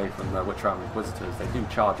 getting away from the Witchram Inquisitors. They do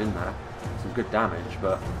charge in there, some good damage,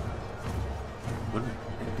 but wouldn't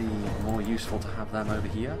it be more useful to have them over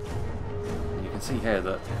here? And you can see here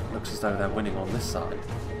that it looks as though they're winning on this side.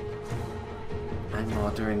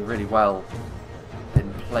 Angmar doing really well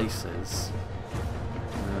in places.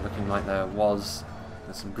 Looking like there's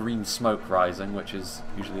some green smoke rising, which is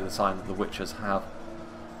usually the sign that the Witchers have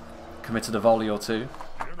committed a volley or two.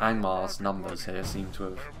 Angmar's numbers here seem to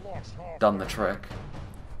have done the trick.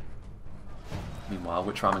 Meanwhile,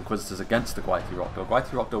 Witchram Inquisitors against the Gwythi Rockdor.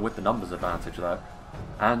 Gwythi Rockdor with the numbers advantage though,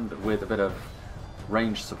 and with a bit of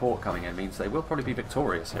ranged support coming in, means they will probably be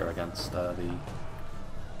victorious here against the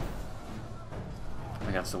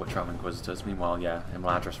Witchram Inquisitors. Meanwhile, yeah,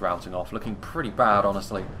 Imladris routing off, looking pretty bad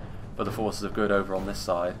honestly for the forces of good over on this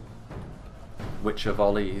side. Witcher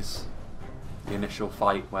volleys, the initial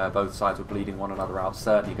fight where both sides were bleeding one another out,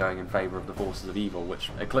 certainly going in favour of the forces of evil, which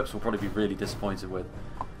Eclipse will probably be really disappointed with,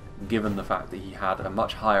 given the fact that he had a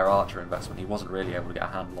much higher archer investment. He wasn't really able to get a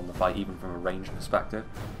handle on the fight, even from a ranged perspective.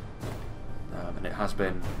 And it has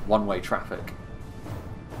been one-way traffic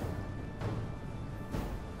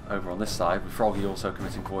over on this side, with Froggy also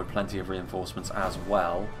committing forward plenty of reinforcements as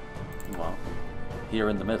well. Well, here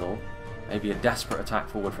in the middle, maybe a desperate attack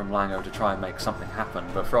forward from Lango to try and make something happen,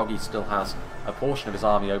 but Froggy still has a portion of his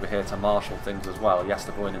army over here to marshal things as well. Yes,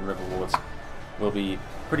 the Broinen River Wards will be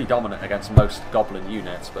pretty dominant against most Goblin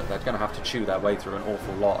units, but they're going to have to chew their way through an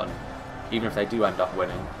awful lot, and even if they do end up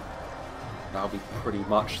winning, that'll be pretty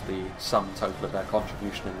much the sum total of their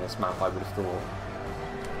contribution in this map, I would have thought.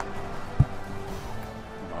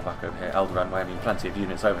 Back over here, Eldraenway, I mean plenty of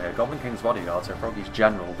units over here. Goblin King's Bodyguard, so Froggy's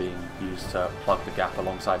General being used to plug the gap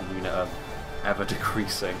alongside a unit of ever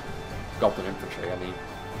decreasing Goblin Infantry. I mean,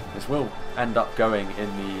 this will end up going in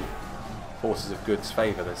the forces of good's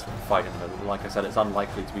favour, this fight in the middle. Like I said, it's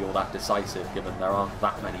unlikely to be all that decisive given there aren't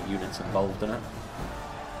that many units involved in it.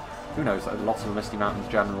 Who knows, a lot of the Misty Mountains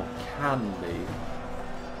General can be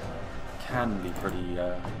pretty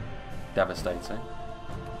devastating.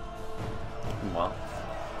 Well,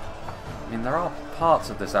 I mean, there are parts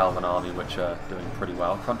of this Elven army which are doing pretty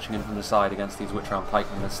well, crunching in from the side against these Witchram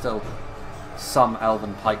pikemen. There's still some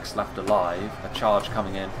Elven pikes left alive. A charge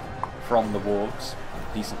coming in from the wargs,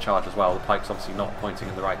 decent charge as well. The pike's obviously not pointing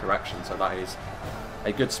in the right direction, so that is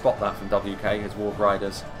a good spot there from WK. His Warg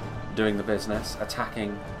Riders doing the business,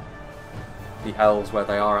 attacking the elves where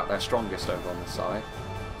they are at their strongest over on this side.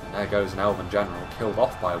 And there goes an Elven General, killed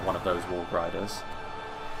off by one of those Warg Riders.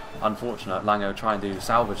 Unfortunate, Lango trying to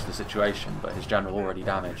salvage the situation, but his general already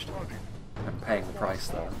damaged and paying the price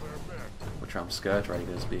there. Witchram Scourge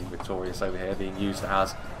Raiders being victorious over here, being used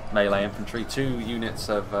as melee infantry. 2 units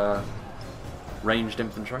of ranged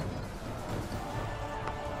infantry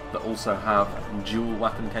that also have dual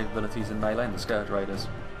weapon capabilities in melee, and the Scourge Raiders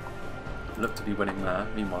look to be winning there.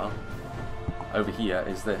 Meanwhile, over here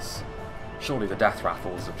is this, surely the Death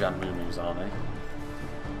Raffles of Jan Mumu's army.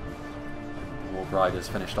 Warg Riders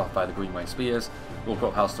finished off by the Greenway Spears. Royal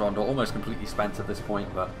Court of House Durandal almost completely spent at this point,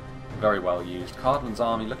 but very well used. Cardolan's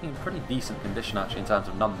army looking in pretty decent condition actually in terms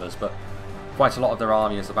of numbers, but quite a lot of their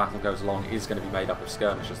army as the battle goes along is going to be made up of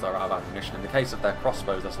skirmishers that are out of ammunition. In the case of their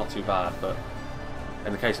crossbows, that's not too bad, but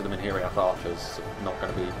in the case of the Minhiriath archers, not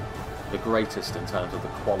going to be the greatest in terms of the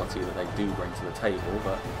quality that they do bring to the table,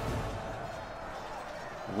 but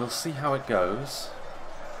We'll see how it goes.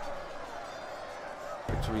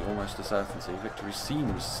 Victory almost a certainty. Victory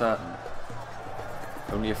seems certain.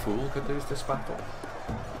 Only a fool could lose this battle.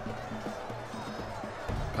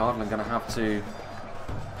 Cardolan going to have to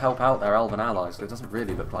help out their elven allies. It doesn't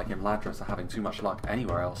really look like Imladris are having too much luck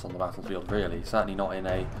anywhere else on the battlefield, really. Certainly not in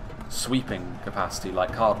a sweeping capacity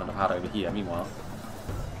like Cardolan have had over here. Meanwhile,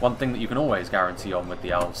 one thing that you can always guarantee on with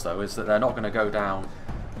the elves, though, is that they're not going to go down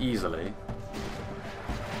easily.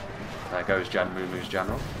 There goes Mumu's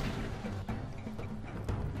general.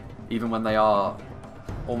 Even when they are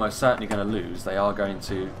almost certainly going to lose, they are going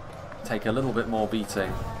to take a little bit more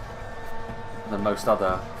beating than most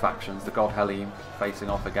other factions. The God Helene facing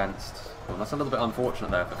off against... Well, that's a little bit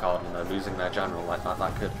unfortunate there for Cardolan, though, losing their general like that.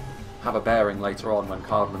 That could have a bearing later on when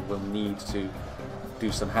Cardolan will need to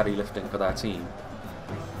do some heavy lifting for their team.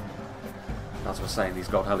 As I was saying, these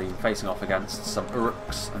God Helene facing off against some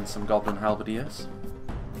Uruks and some Goblin Halberdiers.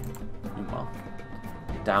 Meanwhile,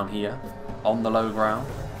 down here, on the low ground,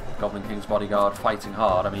 Goblin King's bodyguard fighting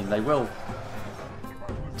hard. I mean, they will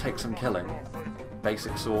take some killing.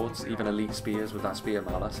 Basic swords, even elite spears with that spear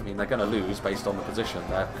malice. I mean, they're going to lose based on the position.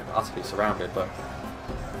 They're utterly surrounded, but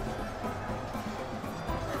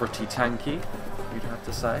pretty tanky, you'd have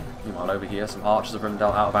to say. Meanwhile, over here, some archers of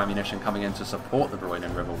Rivendell out of ammunition coming in to support the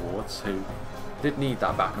Bruinen River Wards, who did need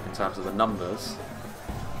that backup in terms of the numbers.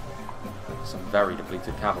 Some very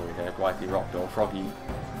depleted cavalry here. Gwythy Rockdale, Froggy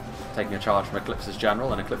taking a charge from Eclipse's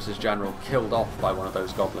general, and Eclipse's general killed off by one of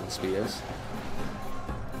those goblin spears.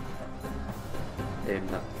 In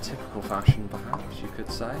typical fashion, perhaps, you could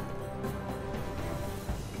say.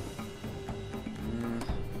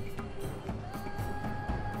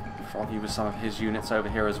 Froggy with some of his units over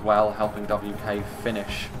here as well, helping WK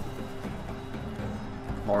finish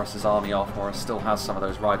Morris's army off. Morris still has some of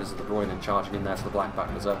those riders of the Bruinen charging in there to the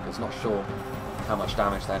Blackback Berserkers. Not sure how much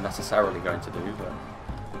damage they're necessarily going to do, but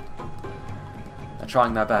they're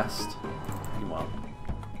trying their best. Meanwhile,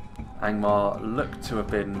 Angmar looked to have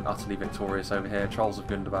been utterly victorious over here. Trolls of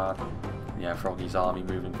Gundabad, yeah, Froggy's army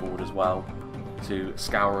moving forward as well to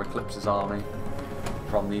scour Eclipse's army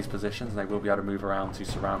from these positions. They will be able to move around to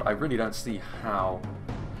surround. I really don't see how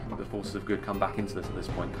the forces of good come back into this at this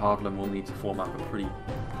point. Cardolan will need to form up a pretty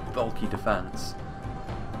bulky defence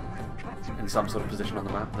in some sort of position on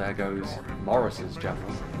the map. There goes Morris's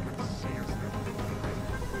general.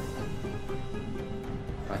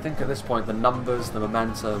 I think at this point the numbers, the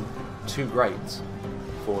momentum, too great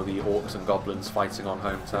for the Orcs and Goblins fighting on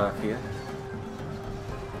home turf here.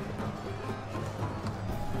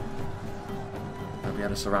 They'll be able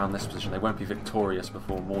to surround this position. They won't be victorious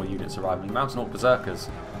before more units arrive. I mean, Mountain Orc Berserkers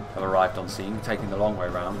have arrived on scene, taking the long way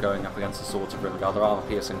round, going up against the Swords of Rivendell. Their armour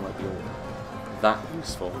piercing won't be all that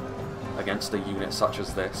useful against a unit such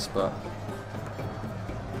as this, but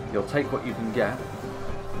you'll take what you can get.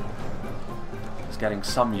 Just getting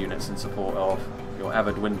some units in support of your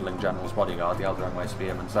ever-dwindling General's bodyguard, the Elder Enway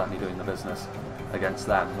Spearmen, certainly doing the business against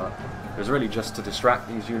them, but it was really just to distract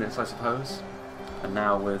these units, I suppose. And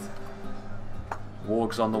now with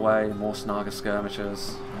Wargs on the way, more Snaga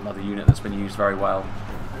skirmishers, another unit that's been used very well.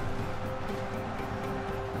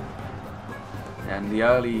 And the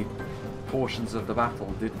early portions of the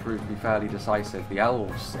battle did prove to be fairly decisive. The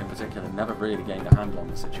Elves, in particular, never really gained a handle on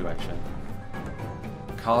the situation.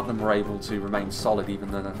 Cardolan were able to remain solid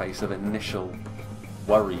even in the face of initial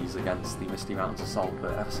worries against the Misty Mountains assault,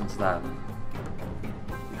 but ever since then,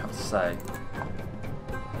 you have to say,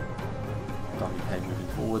 WK moving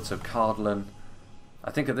forward, so Cardolan,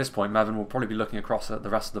 I think at this point Mevin will probably be looking across at the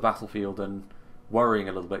rest of the battlefield and worrying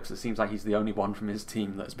a little bit, because it seems like he's the only one from his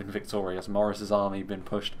team that's been victorious. Morris's army been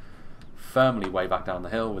pushed firmly way back down the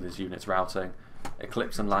hill with his units routing.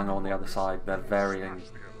 Eclipse and Lango on the other side, they're varying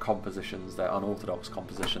compositions, they're unorthodox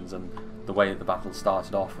compositions, and the way that the battle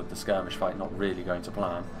started off with the skirmish fight not really going to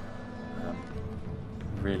plan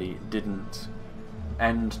really didn't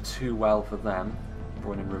end too well for them.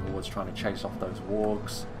 Bruinen River Wards trying to chase off those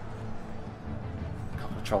Wargs.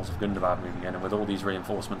 Trolls of Gundabad moving in, and with all these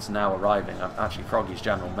reinforcements now arriving, actually Froggy's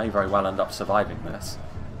general may very well end up surviving this.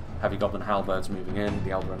 Heavy Goblin Halberds moving in,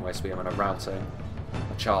 the Elder Enway Spearmen are routing,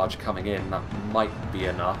 a charge coming in, that might be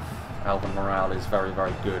enough. Elven morale is very,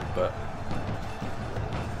 very good, but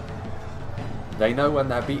they know when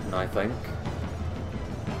they're beaten, I think.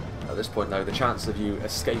 At this point though, the chance of you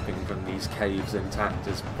escaping from these caves intact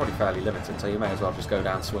is probably fairly limited, so you may as well just go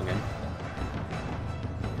down swinging.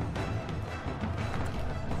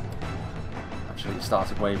 Actually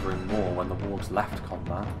started wavering more when the Wargs left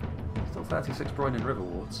combat. Still 36 Bruinen River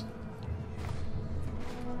Wards.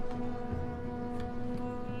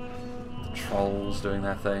 Trolls doing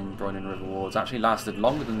their thing, Broinen River Wards. Actually lasted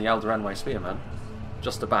longer than the Elder Enway Spearmen.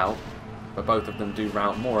 Just about. But both of them do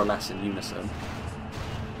rout more or less in unison.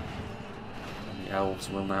 And the elves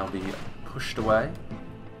will now be pushed away.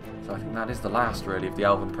 So I think that is the last, really, of the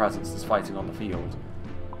elven presence that's fighting on the field.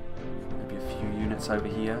 Maybe a few units over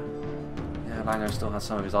here. Yeah, Lango still has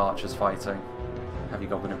some of his archers fighting. Heavy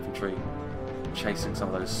Goblin Infantry chasing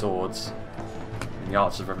some of those swords. And the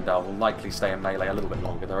Archers of Rivendell will likely stay in melee a little bit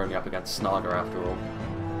longer. They're only up against Snaga after all.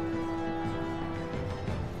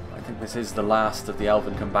 I think this is the last of the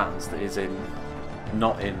elven combatants that is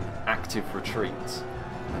not in active retreat.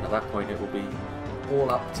 And at that point it will be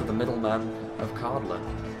all up to the middlemen of Cardolan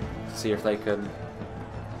to see if they can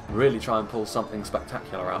really try and pull something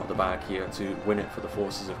spectacular out of the bag here to win it for the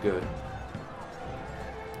forces of good.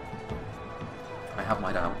 I have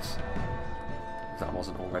my doubts, if that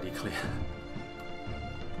wasn't already clear.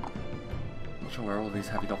 Not sure where all these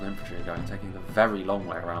heavy goblin infantry are going, taking the very long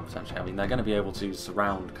way around potentially. I mean, they're going to be able to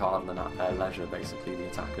surround Cardolan at their leisure, basically, the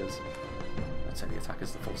attackers. I'd say the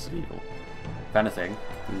attackers, the forces of evil. If anything,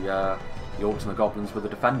 the orcs and the goblins were the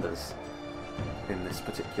defenders in this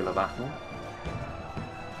particular battle.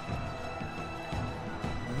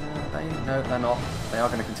 No, they're not. They are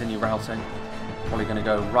going to continue routing. Probably going to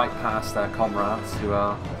go right past their comrades who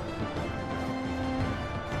are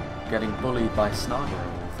getting bullied by Snaga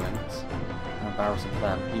and all things. Embarrassing for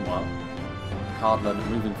them. Meanwhile, Cardolan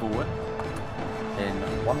moving forward in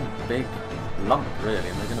one big lump, really,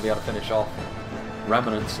 and they're going to be able to finish off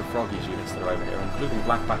remnants of Froggy's units that are over here, including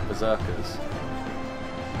Blackback Berserkers.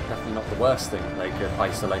 Definitely not the worst thing they could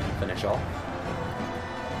isolate and finish off.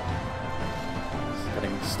 Just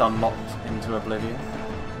getting stun-locked into oblivion.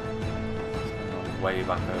 Way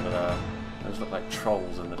back over there. Those look like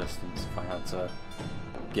trolls in the distance, if I had to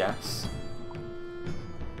guess.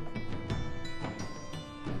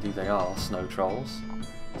 Indeed they are, snow trolls.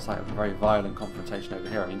 It's like a very violent confrontation over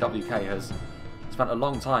here. I mean, WK has spent a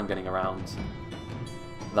long time getting around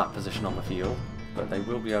that position on the field, but they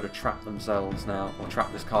will be able to trap themselves now, or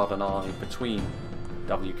trap this Cardolan army between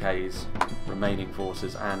WK's remaining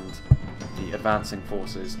forces and the advancing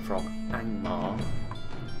forces from Angmar.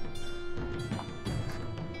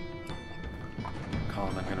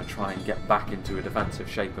 Cardolan are going to try and get back into a defensive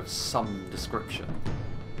shape of some description.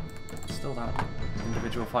 Still that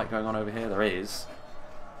individual fight going on over here? There is.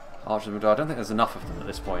 Archers of Rivendell, I don't think there's enough of them at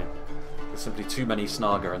this point. There's simply too many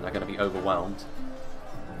Snaga and they're going to be overwhelmed.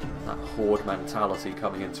 That horde mentality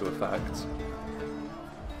coming into effect.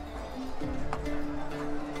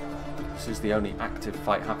 This is the only active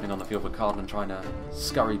fight happening on the field with Cardolan trying to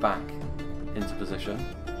scurry back into position.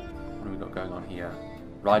 What have we got going on here?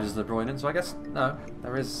 Riders of the Broinen, so I guess, no,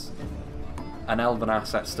 there is an elven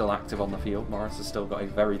asset still active on the field. Morris has still got a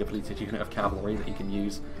very depleted unit of cavalry that he can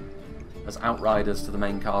use as outriders to the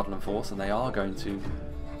main Cardolan force, and they are going to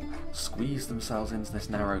squeeze themselves into this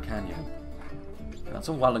narrow canyon. That's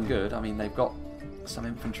all well and good. I mean, they've got some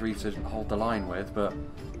infantry to hold the line with, but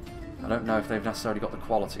I don't know if they've necessarily got the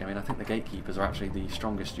quality. I mean, I think the gatekeepers are actually the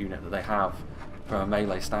strongest unit that they have from a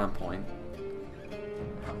melee standpoint.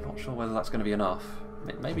 I'm not sure whether that's going to be enough.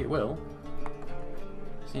 Maybe it will.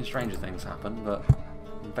 I've seen stranger things happen, but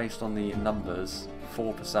based on the numbers,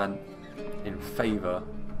 4% in favour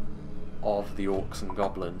of the orcs and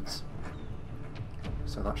goblins.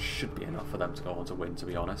 So that should be enough for them to go on to win, to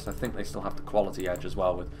be honest. I think they still have the quality edge as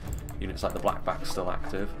well, with units like the Blackbacks still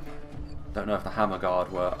active. Don't know if the Hammer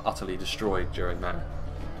Guard were utterly destroyed during their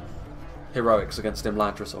heroics against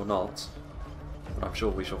Imladris or not, but I'm sure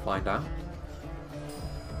we shall find out.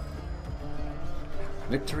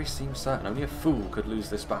 Victory seems certain. Only a fool could lose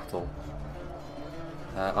this battle.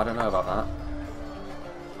 I don't know about that.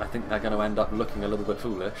 I think they're going to end up looking a little bit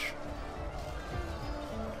foolish.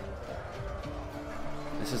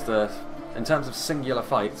 This is in terms of singular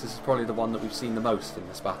fights, this is probably the one that we've seen the most in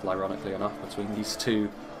this battle, ironically enough, between these two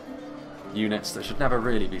units that should never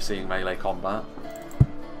really be seeing melee combat.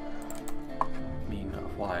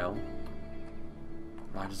 Meanwhile,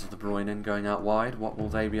 Riders of the Broinen going out wide. What will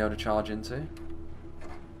they be able to charge into?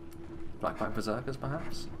 Blackback Berserkers,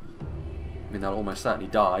 perhaps? I mean, they'll almost certainly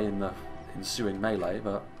die in the ensuing melee,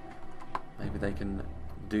 but maybe they can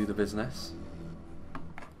do the business.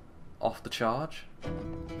 Off the charge.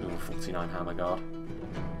 Ooh, 49 Hammer Guard.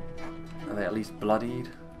 Are they at least bloodied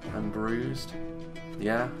and bruised?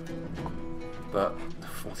 Yeah. But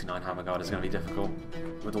 49 Hammer Guard is going to be difficult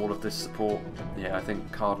with all of this support. Yeah, I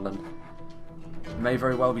think Cardolan may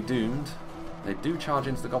very well be doomed. They do charge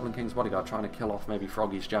into the Goblin King's bodyguard, trying to kill off maybe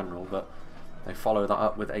Froggy's general, but they follow that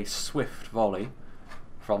up with a swift volley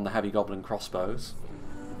from the heavy Goblin crossbows.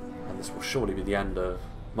 And this will surely be the end of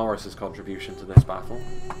Morris's contribution to this battle.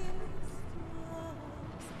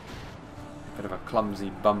 Bit of a clumsy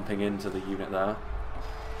bumping into the unit there.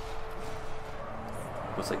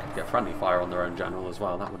 Of course, they could get friendly fire on their own general as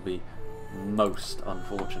well. That would be most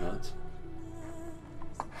unfortunate.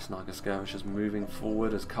 Snaga skirmishers moving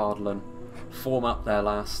forward as Cardolan form up their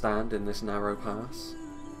last stand in this narrow pass.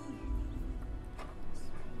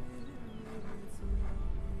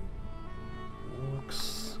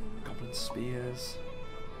 Orcs, goblin spears,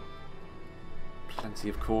 plenty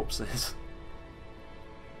of corpses.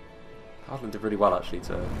 Cardolan did really well actually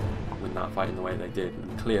to win that fight in the way they did,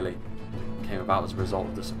 and clearly came about as a result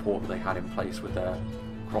of the support that they had in place with their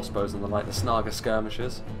crossbows and the like, the Snaga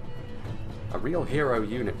skirmishers. A real hero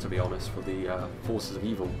unit, to be honest, for the forces of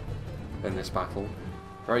evil in this battle.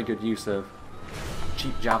 Very good use of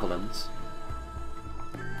cheap javelins.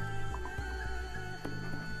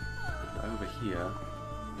 And over here,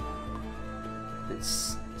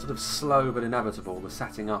 it's sort of slow but inevitable, the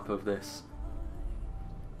setting up of this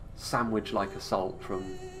sandwich-like assault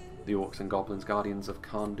from the Orcs and Goblins, Guardians of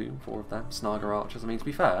Cardolan, 4 of them, Snaga archers. I mean, to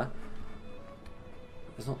be fair,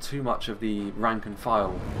 there's not too much of the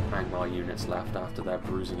rank-and-file Angmar units left after their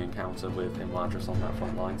bruising encounter with Imladris on that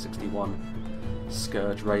front line. 61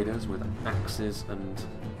 Scourge Raiders with axes and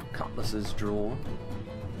cutlasses drawn.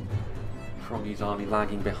 Froggy's army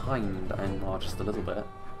lagging behind Angmar just a little bit.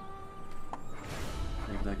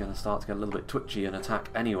 Maybe they're going to start to get a little bit twitchy and attack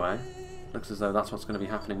anyway. Looks as though that's what's going to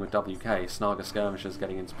be happening with WK. Snaga skirmishers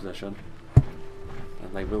getting into position.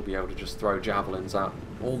 And they will be able to just throw javelins at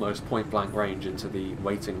almost point-blank range into the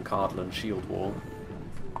waiting Cardolan shield wall.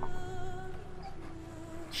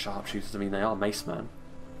 Sharpshooters, I mean, they are mace men.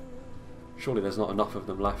 Surely there's not enough of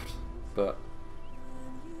them left, but...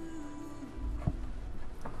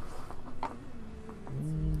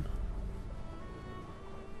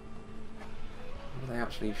 What are they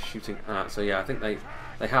actually shooting at? So yeah, I think they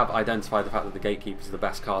have identified the fact that the Gatekeepers are the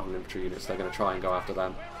best Cardolan infantry units. They're going to try and go after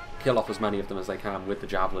them. Kill off as many of them as they can with the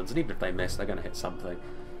javelins, and even if they miss, they're going to hit something.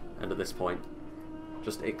 And at this point,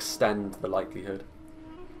 just extend the likelihood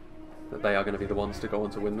that they are going to be the ones to go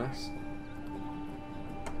on to win this.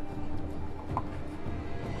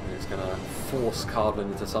 And it's going to force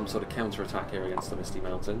Cardolan into some sort of counter-attack here against the Misty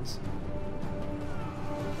Mountains.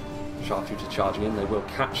 Sharpshooters charging in, they will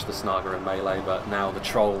catch the Snaga in melee, but now the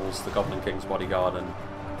Trolls, the Goblin King's Bodyguard, and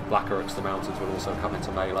Black Uruks the Mountains will also come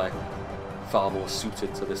into melee. Far more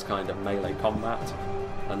suited to this kind of melee combat,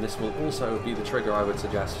 and this will also be the trigger, I would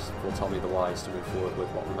suggest, for Tommy the Wise to move forward with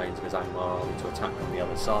what remains of his Angmar army to attack from the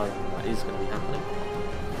other side, and that is going to be happening.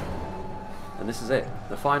 And this is it.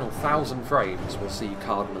 The final 1,000 frames will see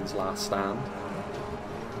Cardolan's last stand.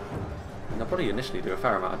 And they'll probably initially do a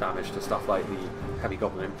fair amount of damage to stuff like the heavy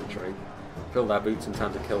Goblin infantry. Fill their boots in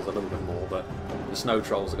terms of kills a little bit more, but the Snow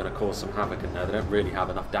Trolls are going to cause some havoc in there. They don't really have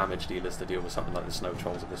enough damage dealers to deal with something like the Snow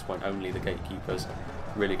Trolls at this point. Only the Gatekeepers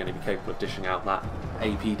really going to be capable of dishing out that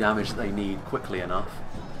AP damage that they need quickly enough.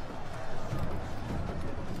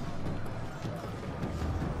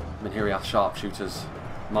 I mean, here we have Sharpshooters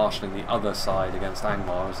marshalling the other side against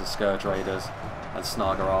Angmar as the Scourge Raiders and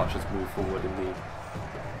Snaga archers move forward in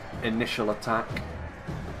the initial attack.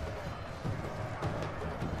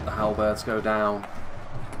 The halberds go down.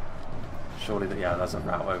 Surely, yeah, there's a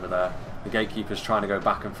route over there. The Gatekeeper's trying to go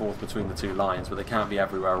back and forth between the two lines, but they can't be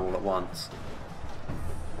everywhere all at once.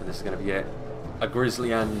 And this is going to be it. A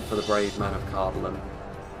grisly end for the brave men of Cardolan.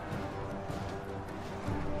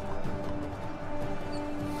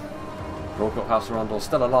 Broadcourt House of Rondor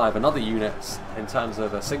still alive. Another unit, in terms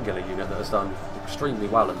of a singular unit, that has done extremely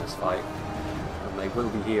well in this fight. And they will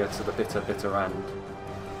be here to the bitter, bitter end.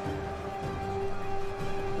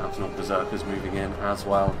 Mountain Berserkers moving in as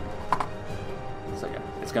well. So yeah,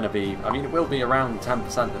 it's going to be, I mean, it will be around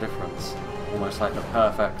 10% the difference. Almost like the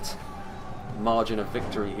perfect margin of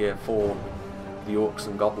victory here for the Orcs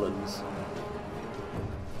and Goblins.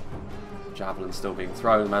 Javelin still being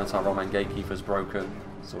thrown, Minotaur Roman Gatekeeper's broken.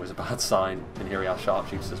 It's always a bad sign. And here we have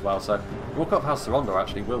Sharpshooters as well. So Broadcourt House of Rondor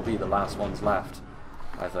actually will be the last ones left,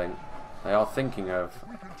 I think. They are thinking of,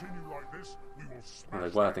 well, they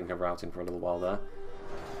were thinking of routing for a little while there.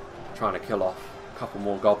 Trying to kill off a couple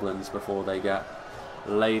more goblins before they get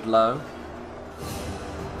laid low.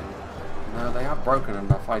 No, they have broken and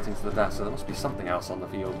they're fighting to the death, so there must be something else on the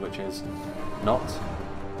field, which is not.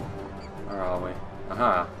 Where are we?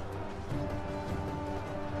 Aha.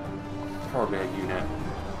 Probably a unit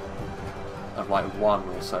of like one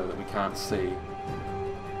or so that we can't see.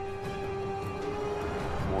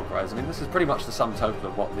 More guys. I mean, this is pretty much the sum total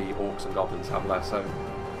of what the Orcs and Goblins have left, so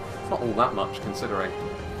it's not all that much considering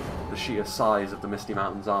the sheer size of the Misty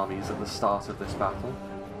Mountains armies at the start of this battle.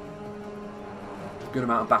 good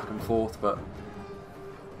amount of back and forth, but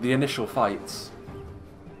the initial fights,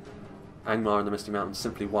 Angmar and the Misty Mountains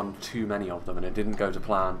simply won too many of them, and it didn't go to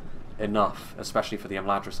plan enough, especially for the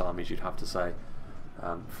Imladris armies, you'd have to say,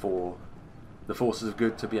 for the forces of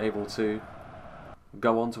good to be able to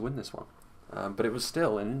go on to win this one. But it was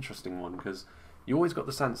still an interesting one, because you always got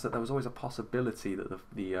the sense that there was always a possibility that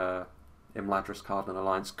the Imladris Cardolan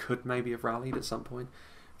alliance could maybe have rallied at some point.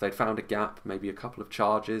 If they'd found a gap, maybe a couple of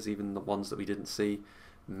charges, even the ones that we didn't see,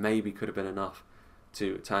 maybe could have been enough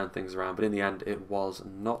to turn things around. But in the end, it was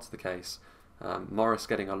not the case. Morris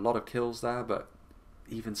getting a lot of kills there, but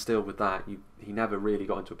even still with that, he never really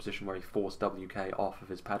got into a position where he forced WK off of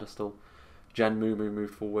his pedestal. Gen Mumu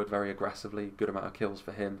moved forward very aggressively, good amount of kills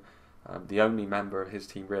for him. The only member of his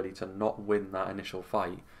team really to not win that initial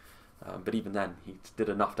fight. But even then, he did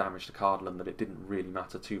enough damage to Cardolan that it didn't really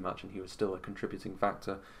matter too much, and he was still a contributing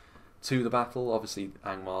factor to the battle. Obviously,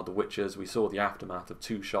 Angmar, the Witchers, we saw the aftermath of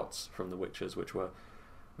 2 shots from the Witchers, which were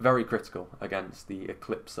very critical against the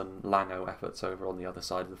Eclipse and Lango efforts over on the other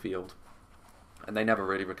side of the field. And they never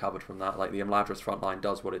really recovered from that. Like, the Imladris front line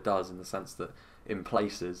does what it does in the sense that in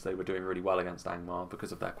places they were doing really well against Angmar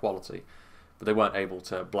because of their quality, but they weren't able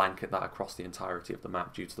to blanket that across the entirety of the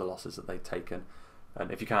map due to the losses that they'd taken. And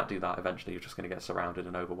if you can't do that, eventually you're just going to get surrounded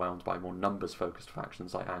and overwhelmed by more numbers-focused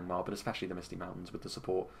factions like Angmar, but especially the Misty Mountains with the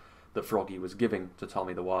support that Froggy was giving to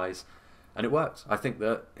Tommy the Wise. And it worked. I think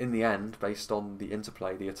that in the end, based on the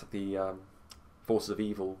interplay, the forces of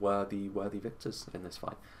evil were the worthy victors in this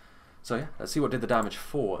fight. So yeah, let's see what did the damage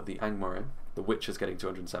for the Angmar. The Witchers getting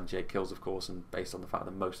 278 kills, of course, and based on the fact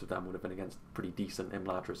that most of them would have been against pretty decent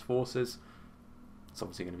Imladris forces, it's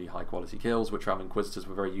obviously going to be high quality kills. Witchram Inquisitors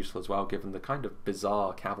were very useful as well, given the kind of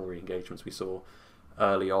bizarre cavalry engagements we saw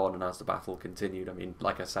early on and as the battle continued. I mean,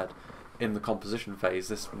 like I said, in the composition phase,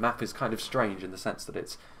 this map is kind of strange in the sense that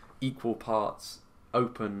it's equal parts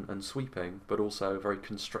open and sweeping, but also very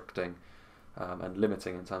constricting and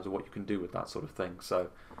limiting in terms of what you can do with that sort of thing. So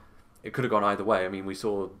it could have gone either way. I mean, we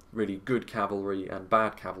saw really good cavalry and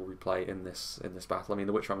bad cavalry play in this battle. I mean,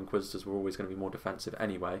 the Witchram Inquisitors were always going to be more defensive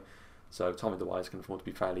anyway, so Tommy the Wise can afford to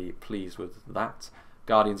be fairly pleased with that.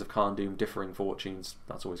 Guardians of Cardoon, differing fortunes,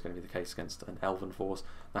 that's always going to be the case against an Elven force.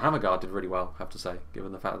 The Hammer Guard did really well, I have to say,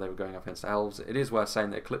 given the fact that they were going up against Elves. It is worth saying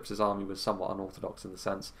that Eclipse's army was somewhat unorthodox in the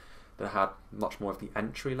sense that it had much more of the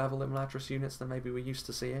entry-level Imladris units than maybe we're used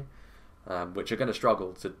to seeing, which are going to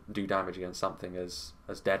struggle to do damage against something as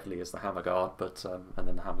deadly as the Hammer Guard, but and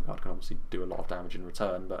then the Hammer Guard can obviously do a lot of damage in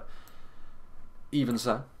return, but even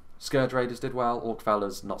so, Scourge Raiders did well,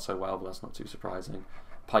 Orcfellers not so well, but that's not too surprising.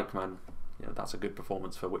 Pikemen, you know, that's a good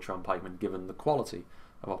performance for Witchram Pikemen given the quality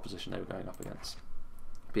of opposition they were going up against.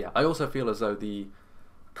 But yeah, I also feel as though the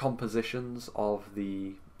compositions of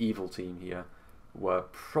the evil team here were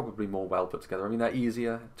probably more well put together. I mean, they're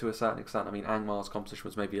easier to a certain extent. I mean, Angmar's composition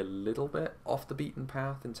was maybe a little bit off the beaten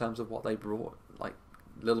path in terms of what they brought, like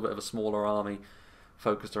a little bit of a smaller army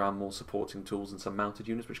focused around more supporting tools and some mounted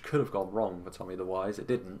units, which could have gone wrong for Tommy the Wise. It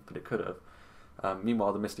didn't, but it could have.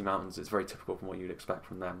 Meanwhile, the Misty Mountains, it's very typical from what you'd expect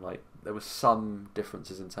from them. Like, there were some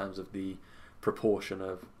differences in terms of the proportion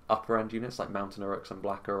of upper end units like Mountain Uruks and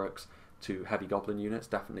Black Uruks to heavy Goblin units.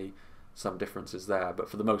 Definitely some differences there, but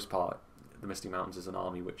for the most part, the Misty Mountains is an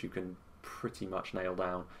army which you can pretty much nail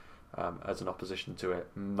down as an opposition to it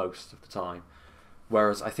most of the time.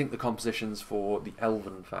 Whereas I think the compositions for the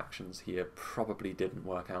Elven factions here probably didn't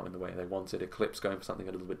work out in the way they wanted. Eclipse going for something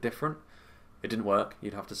a little bit different. It didn't work,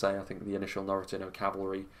 you'd have to say. I think the initial Norotino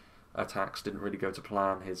cavalry attacks didn't really go to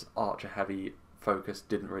plan. His archer heavy focus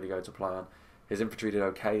didn't really go to plan. His infantry did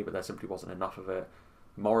okay, but there simply wasn't enough of it.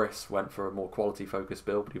 Morris went for a more quality focused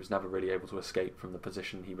build, but he was never really able to escape from the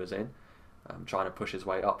position he was in. Trying to push his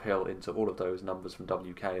way uphill into all of those numbers from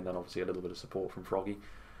WK, and then obviously a little bit of support from Froggy.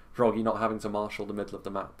 Froggy not having to marshal the middle of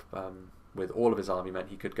the map with all of his army meant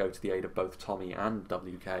he could go to the aid of both Tommy and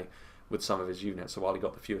WK with some of his units. So while he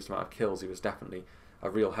got the fewest amount of kills, he was definitely a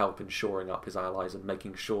real help in shoring up his allies and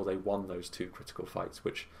making sure they won those 2 critical fights,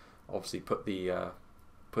 which obviously put the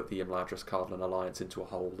Imladris Cardolan alliance into a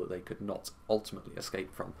hole that they could not ultimately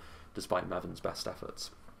escape from, despite Mevon's best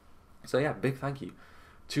efforts. So yeah, big thank you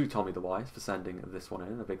to Tommy the Wise for sending this one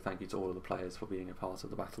in. A big thank you to all of the players for being a part of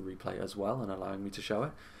the battle replay as well and allowing me to show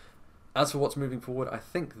it. As for what's moving forward, I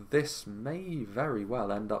think this may very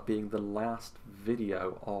well end up being the last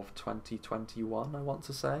video of 2021, I want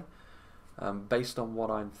to say. Based on what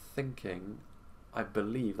I'm thinking, I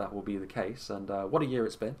believe that will be the case, and what a year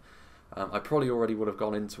it's been. I probably already would have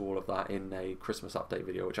gone into all of that in a Christmas update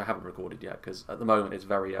video, which I haven't recorded yet, because at the moment it's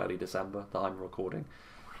very early December that I'm recording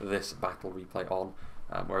this battle replay on.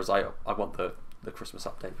 Whereas I want the the Christmas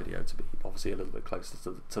update video to be obviously a little bit closer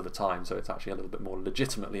to the time, so it's actually a little bit more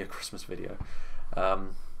legitimately a Christmas video.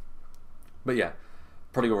 But yeah,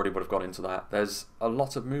 probably already would have gone into that. There's a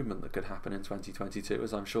lot of movement that could happen in 2022,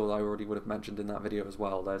 as I'm sure I already would have mentioned in that video as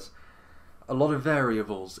well. There's a lot of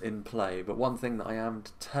variables in play, but one thing that I am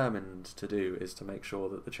determined to do is to make sure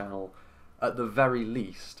that the channel, at the very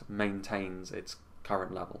least, maintains its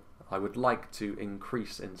current level. I would like to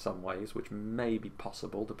increase in some ways, which may be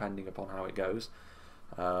possible depending upon how it goes.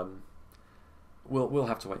 We'll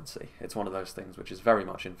have to wait and see. It's one of those things which is very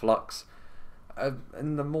much in flux.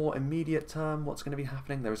 In the more immediate term, what's going to be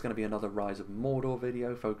happening? There is going to be another Rise of Mordor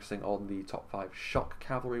video focusing on the top 5 shock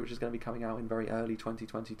cavalry, which is going to be coming out in very early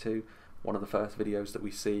 2022. One of the first videos that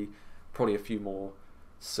we see. Probably a few more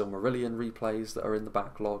Silmarillion replays that are in the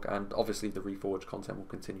backlog, and obviously the Reforged content will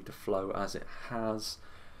continue to flow as it has.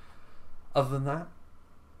 Other than that,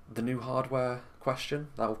 the new hardware question,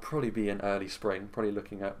 that will probably be in early spring, probably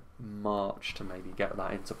looking at March to maybe get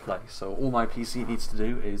that into place. So all my PC needs to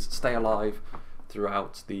do is stay alive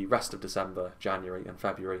throughout the rest of December, January and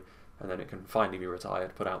February, and then it can finally be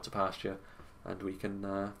retired, put out to pasture, and we can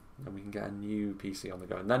get a new PC on the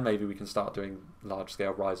go. And then maybe we can start doing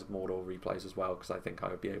large-scale Rise of Mordor replays as well, because I think I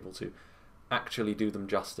would be able to actually do them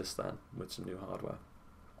justice then with some new hardware.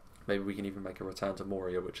 Maybe we can even make a return to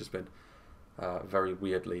Moria, which has been very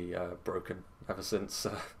weirdly broken ever since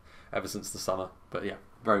the summer. But yeah,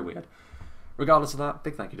 very weird. Regardless of that,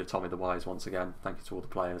 big thank you to Tommy the Wise once again. Thank you to all the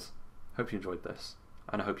players. Hope you enjoyed this,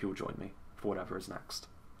 and I hope you will join me for whatever is next.